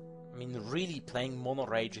 I mean, really playing mono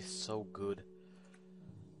rage is so good.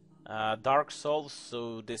 Dark souls.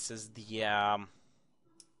 So this is the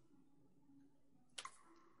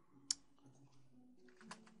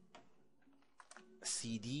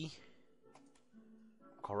CD.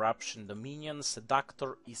 Corruption Dominion.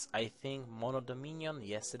 Seductor is, I think, mono dominion.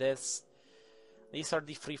 Yes, it is. These are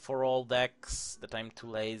the free-for-all decks that I'm too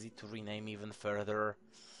lazy to rename even further.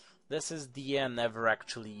 This is the never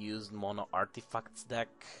actually used mono artifacts deck.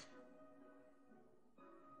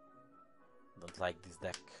 Don't like this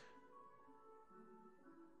deck.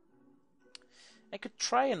 I could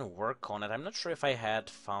try and work on it. I'm not sure if I had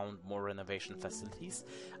found more renovation facilities.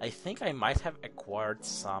 I think I might have acquired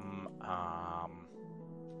some...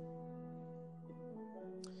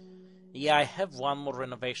 Yeah, I have one more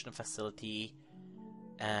renovation facility.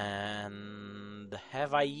 And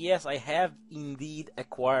have I? Yes, I have indeed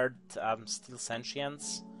acquired Steel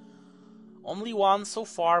Sentience. Only one so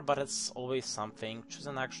far, but it's always something. Choose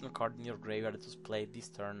an action card in your graveyard that was played this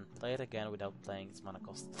turn. Play it again without playing its mana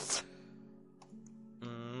cost.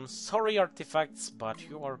 Sorry, artifacts, but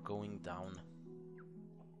you are going down.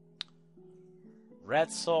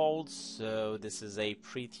 Red Souls, so this is a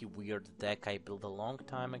pretty weird deck I built a long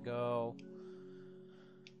time ago.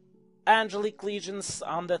 Angelic Legions,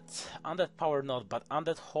 Undead Power not, but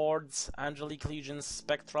Undead Hordes, Angelic Legions,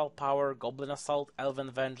 Spectral Power, Goblin Assault,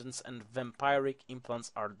 Elven Vengeance, and Vampiric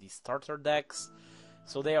Implants are the starter decks.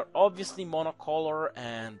 So they are obviously monocolor,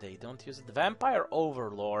 and they don't use it. Vampire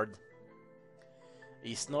Overlord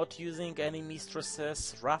is not using any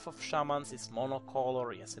mistresses. Wrath of Shamans is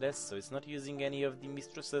monocolor, yes it is, so it's not using any of the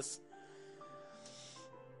mistresses.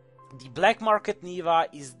 The Black Market Niva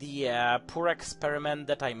is the poor experiment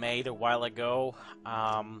that I made a while ago.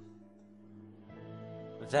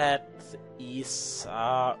 That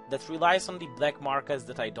relies on the black markets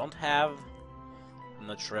that I don't have. I'm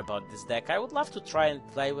not sure about this deck. I would love to try and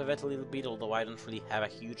play with it a little bit, although I don't really have a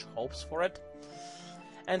huge hopes for it.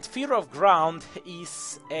 And Fear of Ground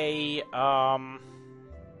is a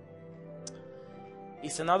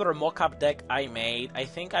is another mock-up deck I made. I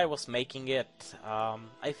think I was making it.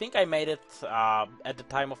 I think I made it at the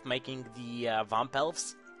time of making the Vamp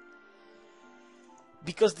Elves,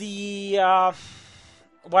 because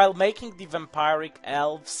while making the Vampiric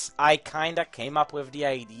Elves, I kinda came up with the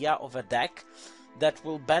idea of a deck that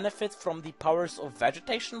will benefit from the powers of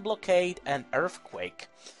Vegetation Blockade and Earthquake.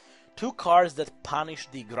 Two cards that punish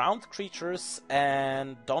the ground creatures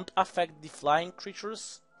and don't affect the flying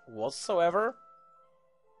creatures whatsoever.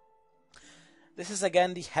 This is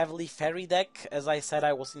again the heavily fairy deck. As I said,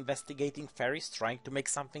 I was investigating fairies, trying to make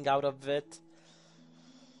something out of it.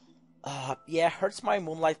 Yeah, hurts my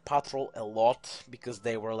Moonlight Patrol a lot, because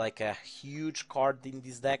they were like a huge card in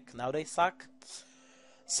this deck. Now they suck.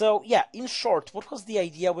 So yeah, in short, what was the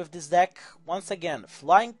idea with this deck? Once again,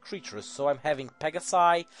 flying creatures. So I'm having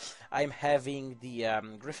Pegasi, I'm having the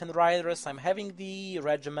Griffin Riders, I'm having the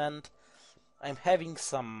Regiment, I'm having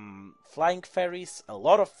some flying fairies, a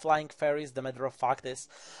lot of flying fairies, the matter of fact is.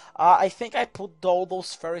 I think I put all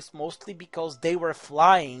those fairies mostly because they were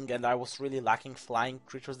flying, and I was really lacking flying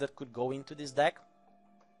creatures that could go into this deck.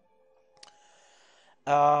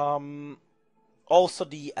 Also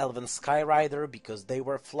the Elven Skyrider, because they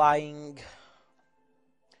were flying.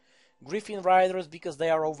 Griffin Riders, because they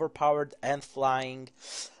are overpowered and flying.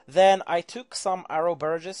 Then I took some Arrow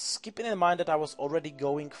Burges, keeping in mind that I was already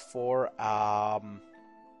going for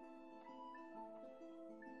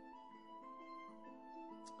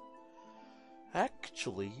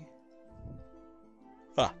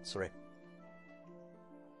sorry.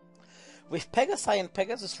 With Pegasi and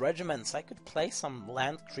Pegasus Regiments, I could play some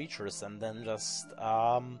land creatures and then just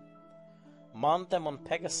mount them on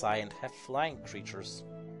Pegasi and have flying creatures.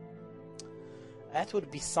 That would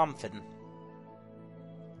be something.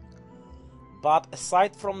 But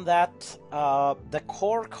aside from that, the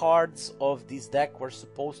core cards of this deck were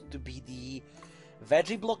supposed to be the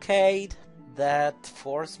Veggie Blockade that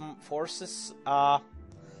forces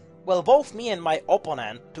well, both me and my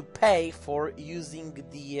opponent to pay for using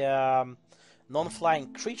the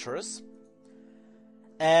non-flying creatures.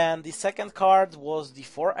 And the second card was the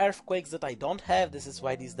 4 Earthquakes that I don't have. This is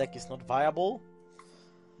why this deck is not viable.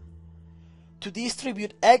 To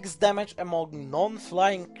distribute X damage among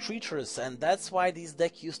non-flying creatures, and that's why this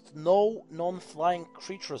deck used no non-flying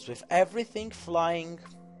creatures. With everything flying,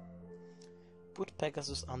 put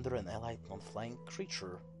Pegasus under an allied non-flying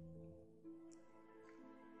creature.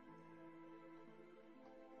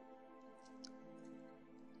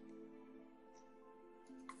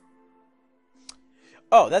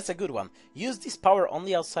 Oh, that's a good one. Use this power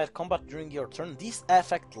only outside combat during your turn. This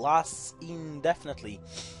effect lasts indefinitely.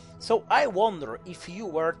 So I wonder, if you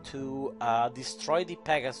were to destroy the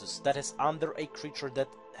Pegasus that is under a creature that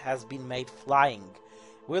has been made flying,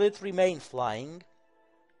 will it remain flying?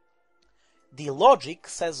 The logic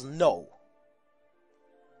says no.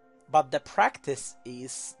 But the practice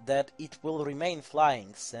is that it will remain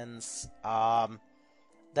flying, since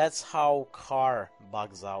that's how Carr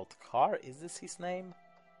bugs out. Carr? Is this his name?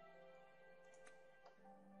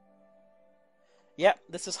 Yeah,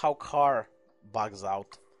 this is how Carr bugs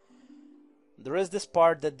out. There is this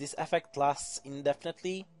part that this effect lasts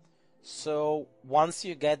indefinitely, so once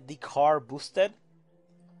you get the Carr boosted,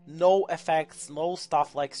 no effects, no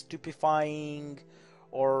stuff like stupefying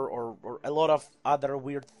or a lot of other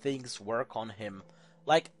weird things work on him.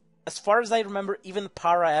 Like, as far as I remember, even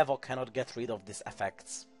Para Evo cannot get rid of these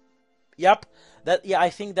effects. Yep,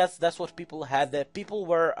 I think that's what people had. The people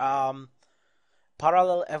were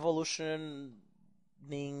parallel evolutioning,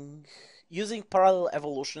 using parallel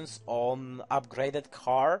evolutions on upgraded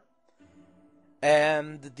Carr,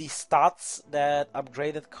 and the stats that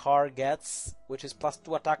upgraded Carr gets, which is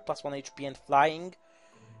 +2 attack, +1 HP and flying,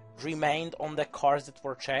 remained on the cars that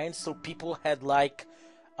were changed. So people had like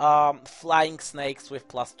flying snakes with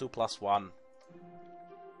 +2, +1,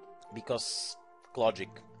 because logic,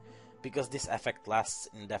 because this effect lasts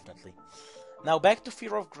indefinitely. Now back to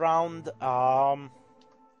Fear of Ground.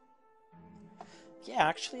 Yeah,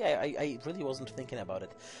 actually, I really wasn't thinking about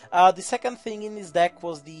it. The second thing in this deck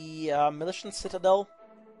was the Militant Citadel.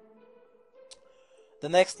 The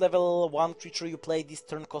next level 1 creature you play this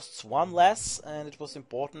turn costs 1 less, and it was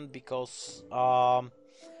important because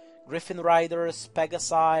Griffin Riders,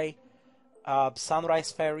 Pegasi,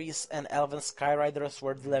 Sunrise Fairies, and Elven Skyriders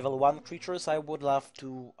were the level 1 creatures I would love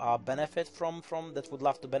to benefit from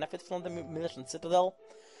the Militant Citadel.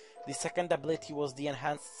 The second ability was the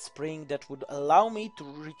Enhanced Spring that would allow me to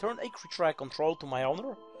return a creature I control to my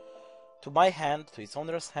owner, to my hand, to its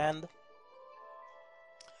owner's hand,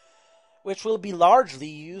 which will be largely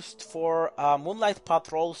used for Moonlight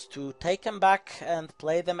Patrols to take them back and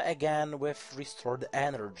play them again with restored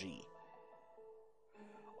energy.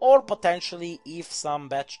 Or potentially if some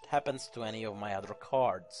batch happens to any of my other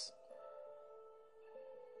cards.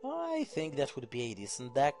 I think that would be a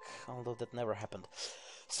decent deck, although that never happened.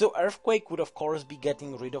 So Earthquake would of course be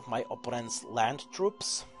getting rid of my opponent's land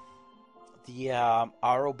troops. The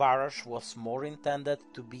Arrow Barrage was more intended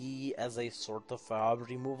to be as a sort of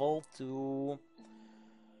removal to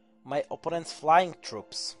my opponent's flying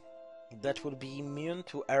troops that would be immune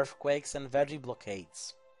to Earthquakes and Veggie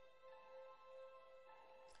Blockades.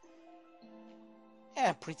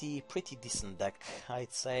 Yeah, pretty decent deck,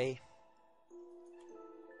 I'd say.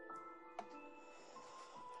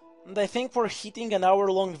 And I think we're hitting an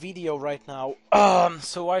hour-long video right now,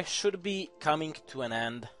 so I should be coming to an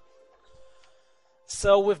end.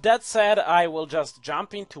 So with that said, I will just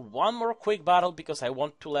jump into one more quick battle because I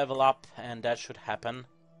want to level up, and that should happen.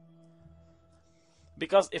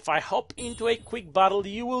 Because if I hop into a quick battle,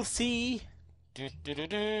 you will see...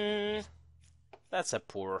 That's a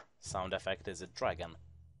poor sound effect, is it, Dragon?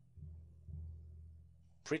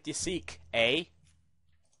 Pretty sick, eh?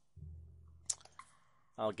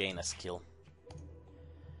 I'll gain a skill.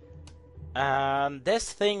 And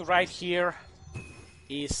this thing right here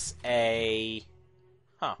is a...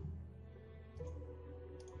 Huh.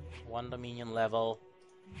 1 Dominion level.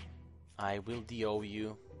 I will DO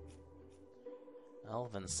you.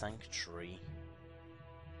 Elven Sanctuary.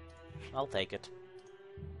 I'll take it.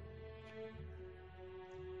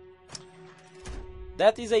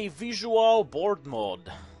 That is a visual board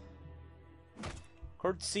mod.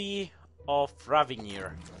 Courtesy of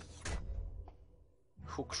Ravinir,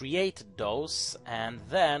 who created those and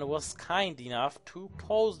then was kind enough to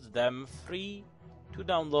post them free to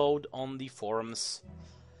download on the forums.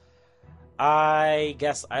 I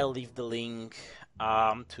guess I'll leave the link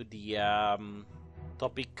to the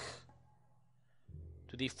topic,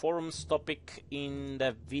 to the forums topic in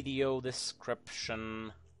the video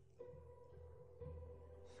description.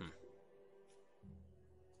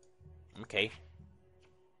 Okay.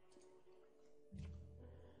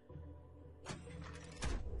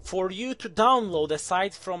 For you to download,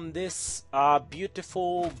 aside from this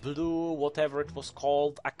beautiful blue, whatever it was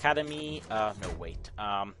called, Academy... no, wait.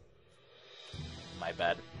 My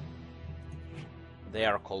bad. They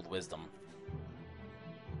are called Wisdom.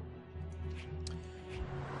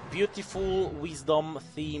 Beautiful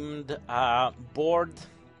Wisdom-themed board.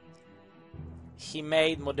 He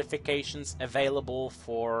made modifications available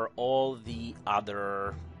for all the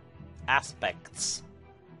other aspects.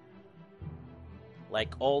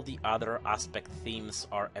 Like all the other aspect themes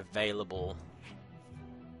are available.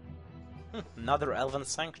 Another Elven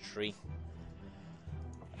Sanctuary.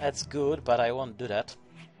 That's good, but I won't do that.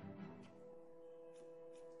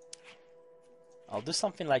 I'll do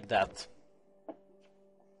something like that.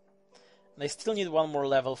 And I still need one more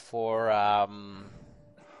level for...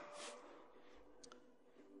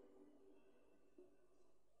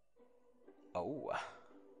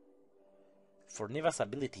 For Niva's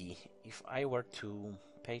ability, if I were to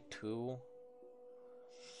pay 2...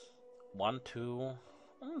 1, 2...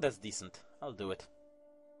 that's decent. I'll do it.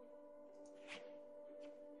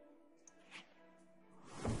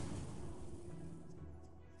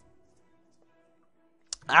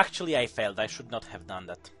 Actually, I failed. I should not have done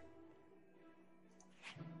that.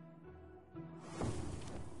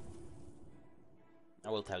 I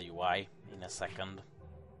will tell you why in a second.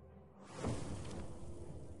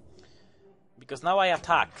 Because now I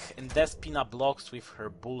attack, and Despina blocks with her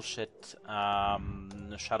bullshit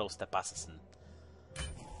Shadow Step Assassin.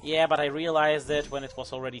 Yeah, but I realized it when it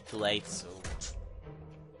was already too late, so...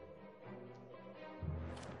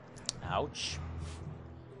 Ouch.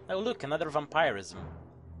 Oh look, another vampirism.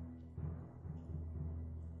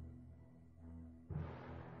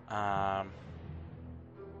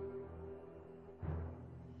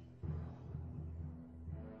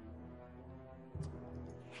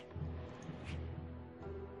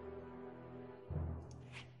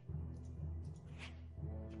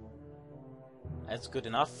 That's good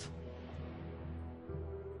enough.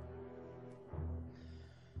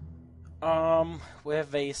 We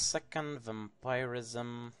have a second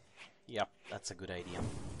vampirism. Yep, that's a good idea.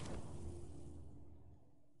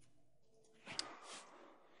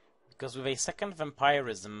 Because with a second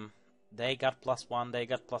vampirism, they got +1, they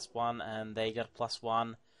got +1, and they got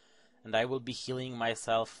 +1. And I will be healing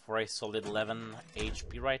myself for a solid 11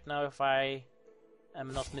 HP right now, if I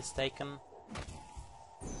am not mistaken.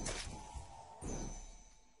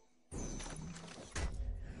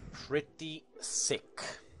 Pretty sick.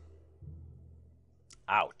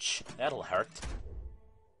 Ouch, that'll hurt.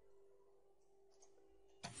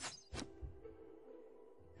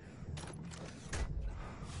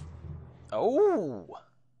 Oh!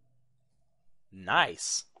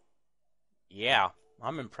 Nice. Yeah,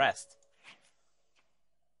 I'm impressed.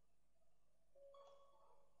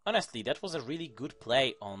 Honestly, that was a really good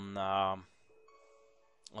play on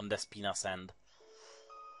Despina's end.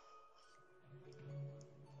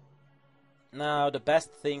 Now, the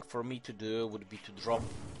best thing for me to do would be to drop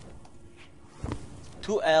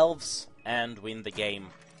 2 elves and win the game.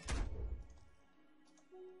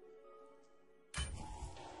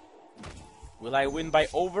 Will I win by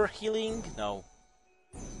overhealing? No.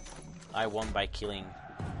 I won by killing.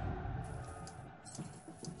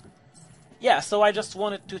 Yeah, so I just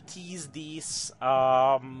wanted to tease this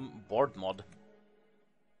board mod.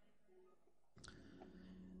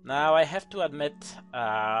 Now, I have to admit,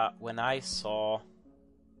 when I saw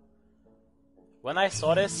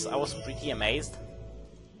this, I was pretty amazed.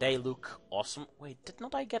 They look awesome. Wait, did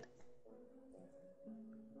not I get...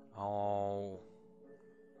 Oh...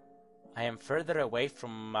 I am further away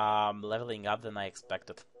from leveling up than I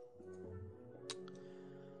expected.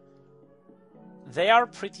 They are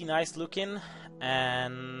pretty nice looking,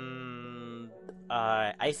 and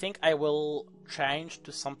I think I will change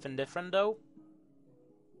to something different though.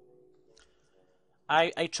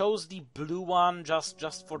 I chose the blue one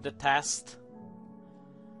just for the test.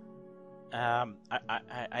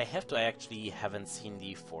 I have to. I actually haven't seen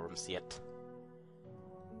the forums yet.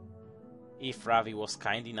 If Ravi was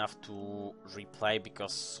kind enough to reply,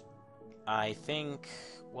 because I think...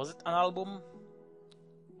 Was it an album?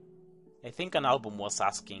 I think an album was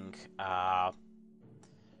asking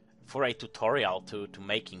for a tutorial to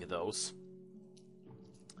making those.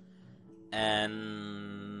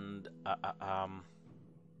 And...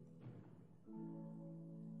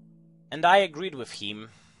 And I agreed with him,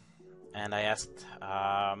 and I asked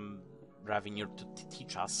Ravinir to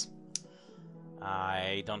teach us.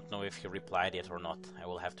 I don't know if he replied yet or not. I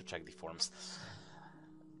will have to check the forums.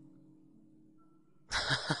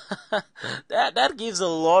 that gives a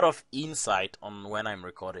lot of insight on when I'm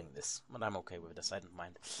recording this, but I'm okay with this, I don't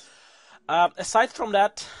mind. Aside from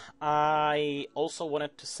that, I also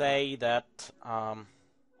wanted to say that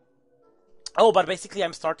but basically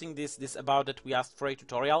I'm starting this about that we asked for a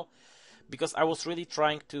tutorial because I was really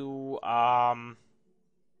trying to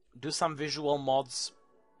do some visual mods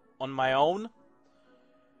on my own.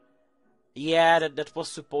 Yeah, that was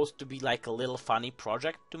supposed to be like a little funny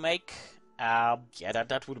project to make. Yeah,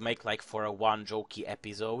 that would make like for a one jokey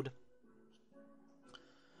episode.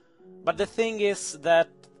 But the thing is that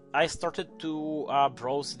I started to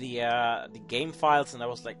browse the game files, and I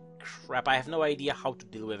was like, crap, I have no idea how to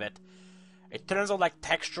deal with it. It turns out like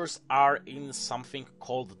textures are in something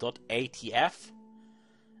called .atf,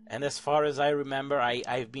 and as far as I remember,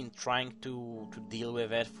 I've been trying to deal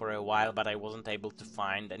with it for a while, but I wasn't able to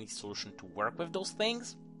find any solution to work with those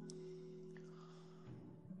things.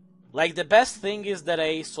 Like, the best thing is that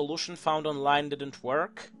a solution found online didn't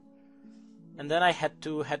work, and then I had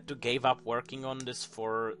to give up working on this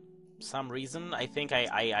for some reason. I think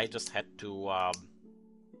I just had to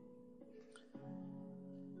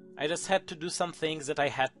do some things that I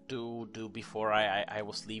had to do before I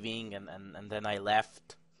was leaving, and then I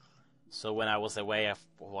left. So when I was away, I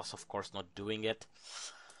was of course not doing it.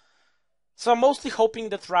 So I'm mostly hoping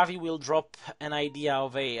that Ravi will drop an idea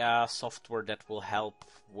of a software that will help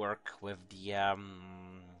work with the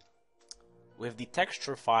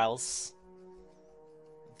texture files.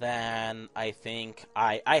 Then I think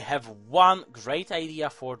I have one great idea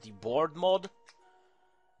for the board mod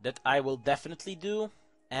that I will definitely do,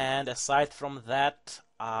 and aside from that,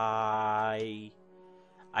 I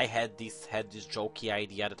had this jokey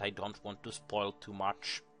idea that I don't want to spoil too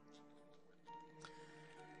much,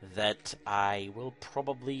 that I will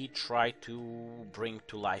probably try to bring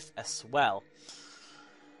to life as well.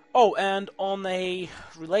 Oh, and on a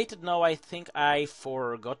related note, I think I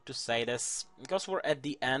forgot to say this, because we're at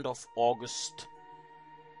the end of August,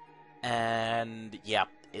 and yeah,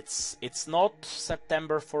 it's not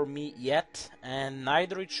September for me yet, and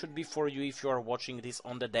neither it should be for you if you are watching this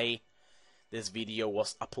on the day this video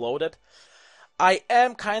was uploaded. I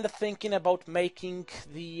am kind of thinking about making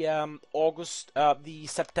the the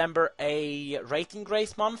September a rating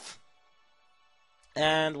grace month.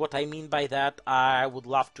 And what I mean by that, I would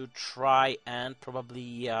love to try and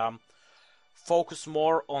probably focus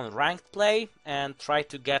more on ranked play and try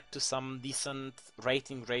to get to some decent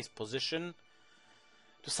rating grace position.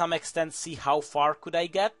 To some extent, see how far could I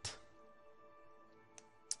get.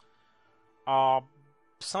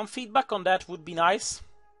 Some feedback on that would be nice.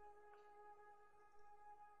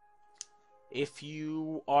 If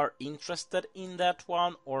you are interested in that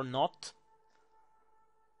one or not.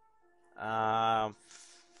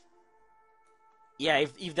 Yeah,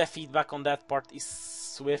 if the feedback on that part is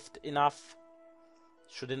swift enough,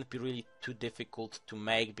 shouldn't be really too difficult to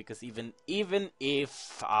make, because even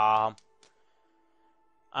if I'm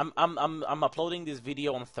uploading this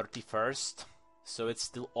video on 31st, so it's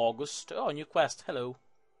still August. Oh, new quest, hello.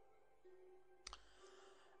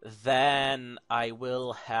 Then I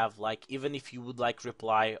will have, like, even if you would like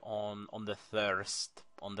reply on the 1st,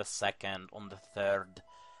 on the 2nd, on the 3rd,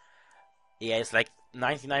 yeah, it's like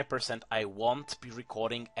 99% I won't be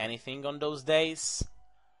recording anything on those days.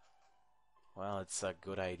 Well, it's a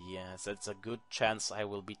good idea. It's a good chance I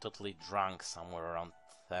will be totally drunk somewhere around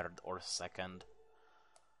 3rd or 2nd.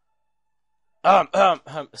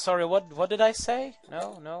 Sorry, what did I say?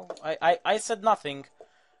 No, I said nothing.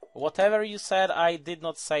 Whatever you said, I did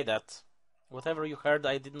not say that. Whatever you heard,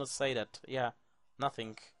 I did not say that. Yeah,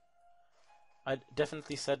 nothing. I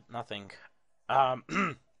definitely said nothing.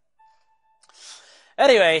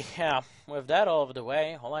 Anyway, yeah, with that all of the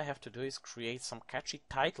way, all I have to do is create some catchy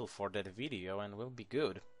title for that video and we'll be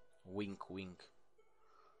good. Wink, wink.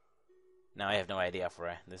 Now I have no idea for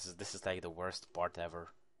it. This is like the worst part ever.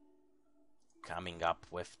 Coming up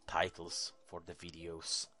with titles for the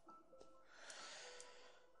videos.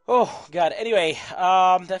 Oh god, anyway,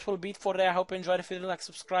 that will be it for today. I hope you enjoyed. If you did, like,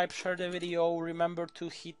 subscribe, share the video. Remember to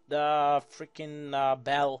hit the freaking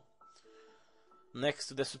bell next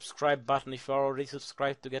to the subscribe button if you are already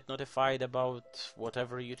subscribed to get notified about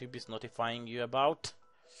whatever YouTube is notifying you about.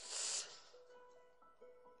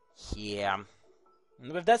 Yeah.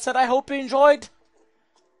 And with that said, I hope you enjoyed.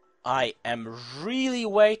 I am really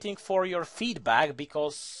waiting for your feedback,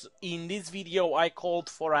 because in this video I called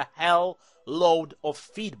for a hell load of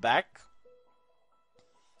feedback.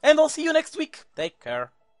 and I'll see you next week. Take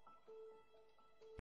care.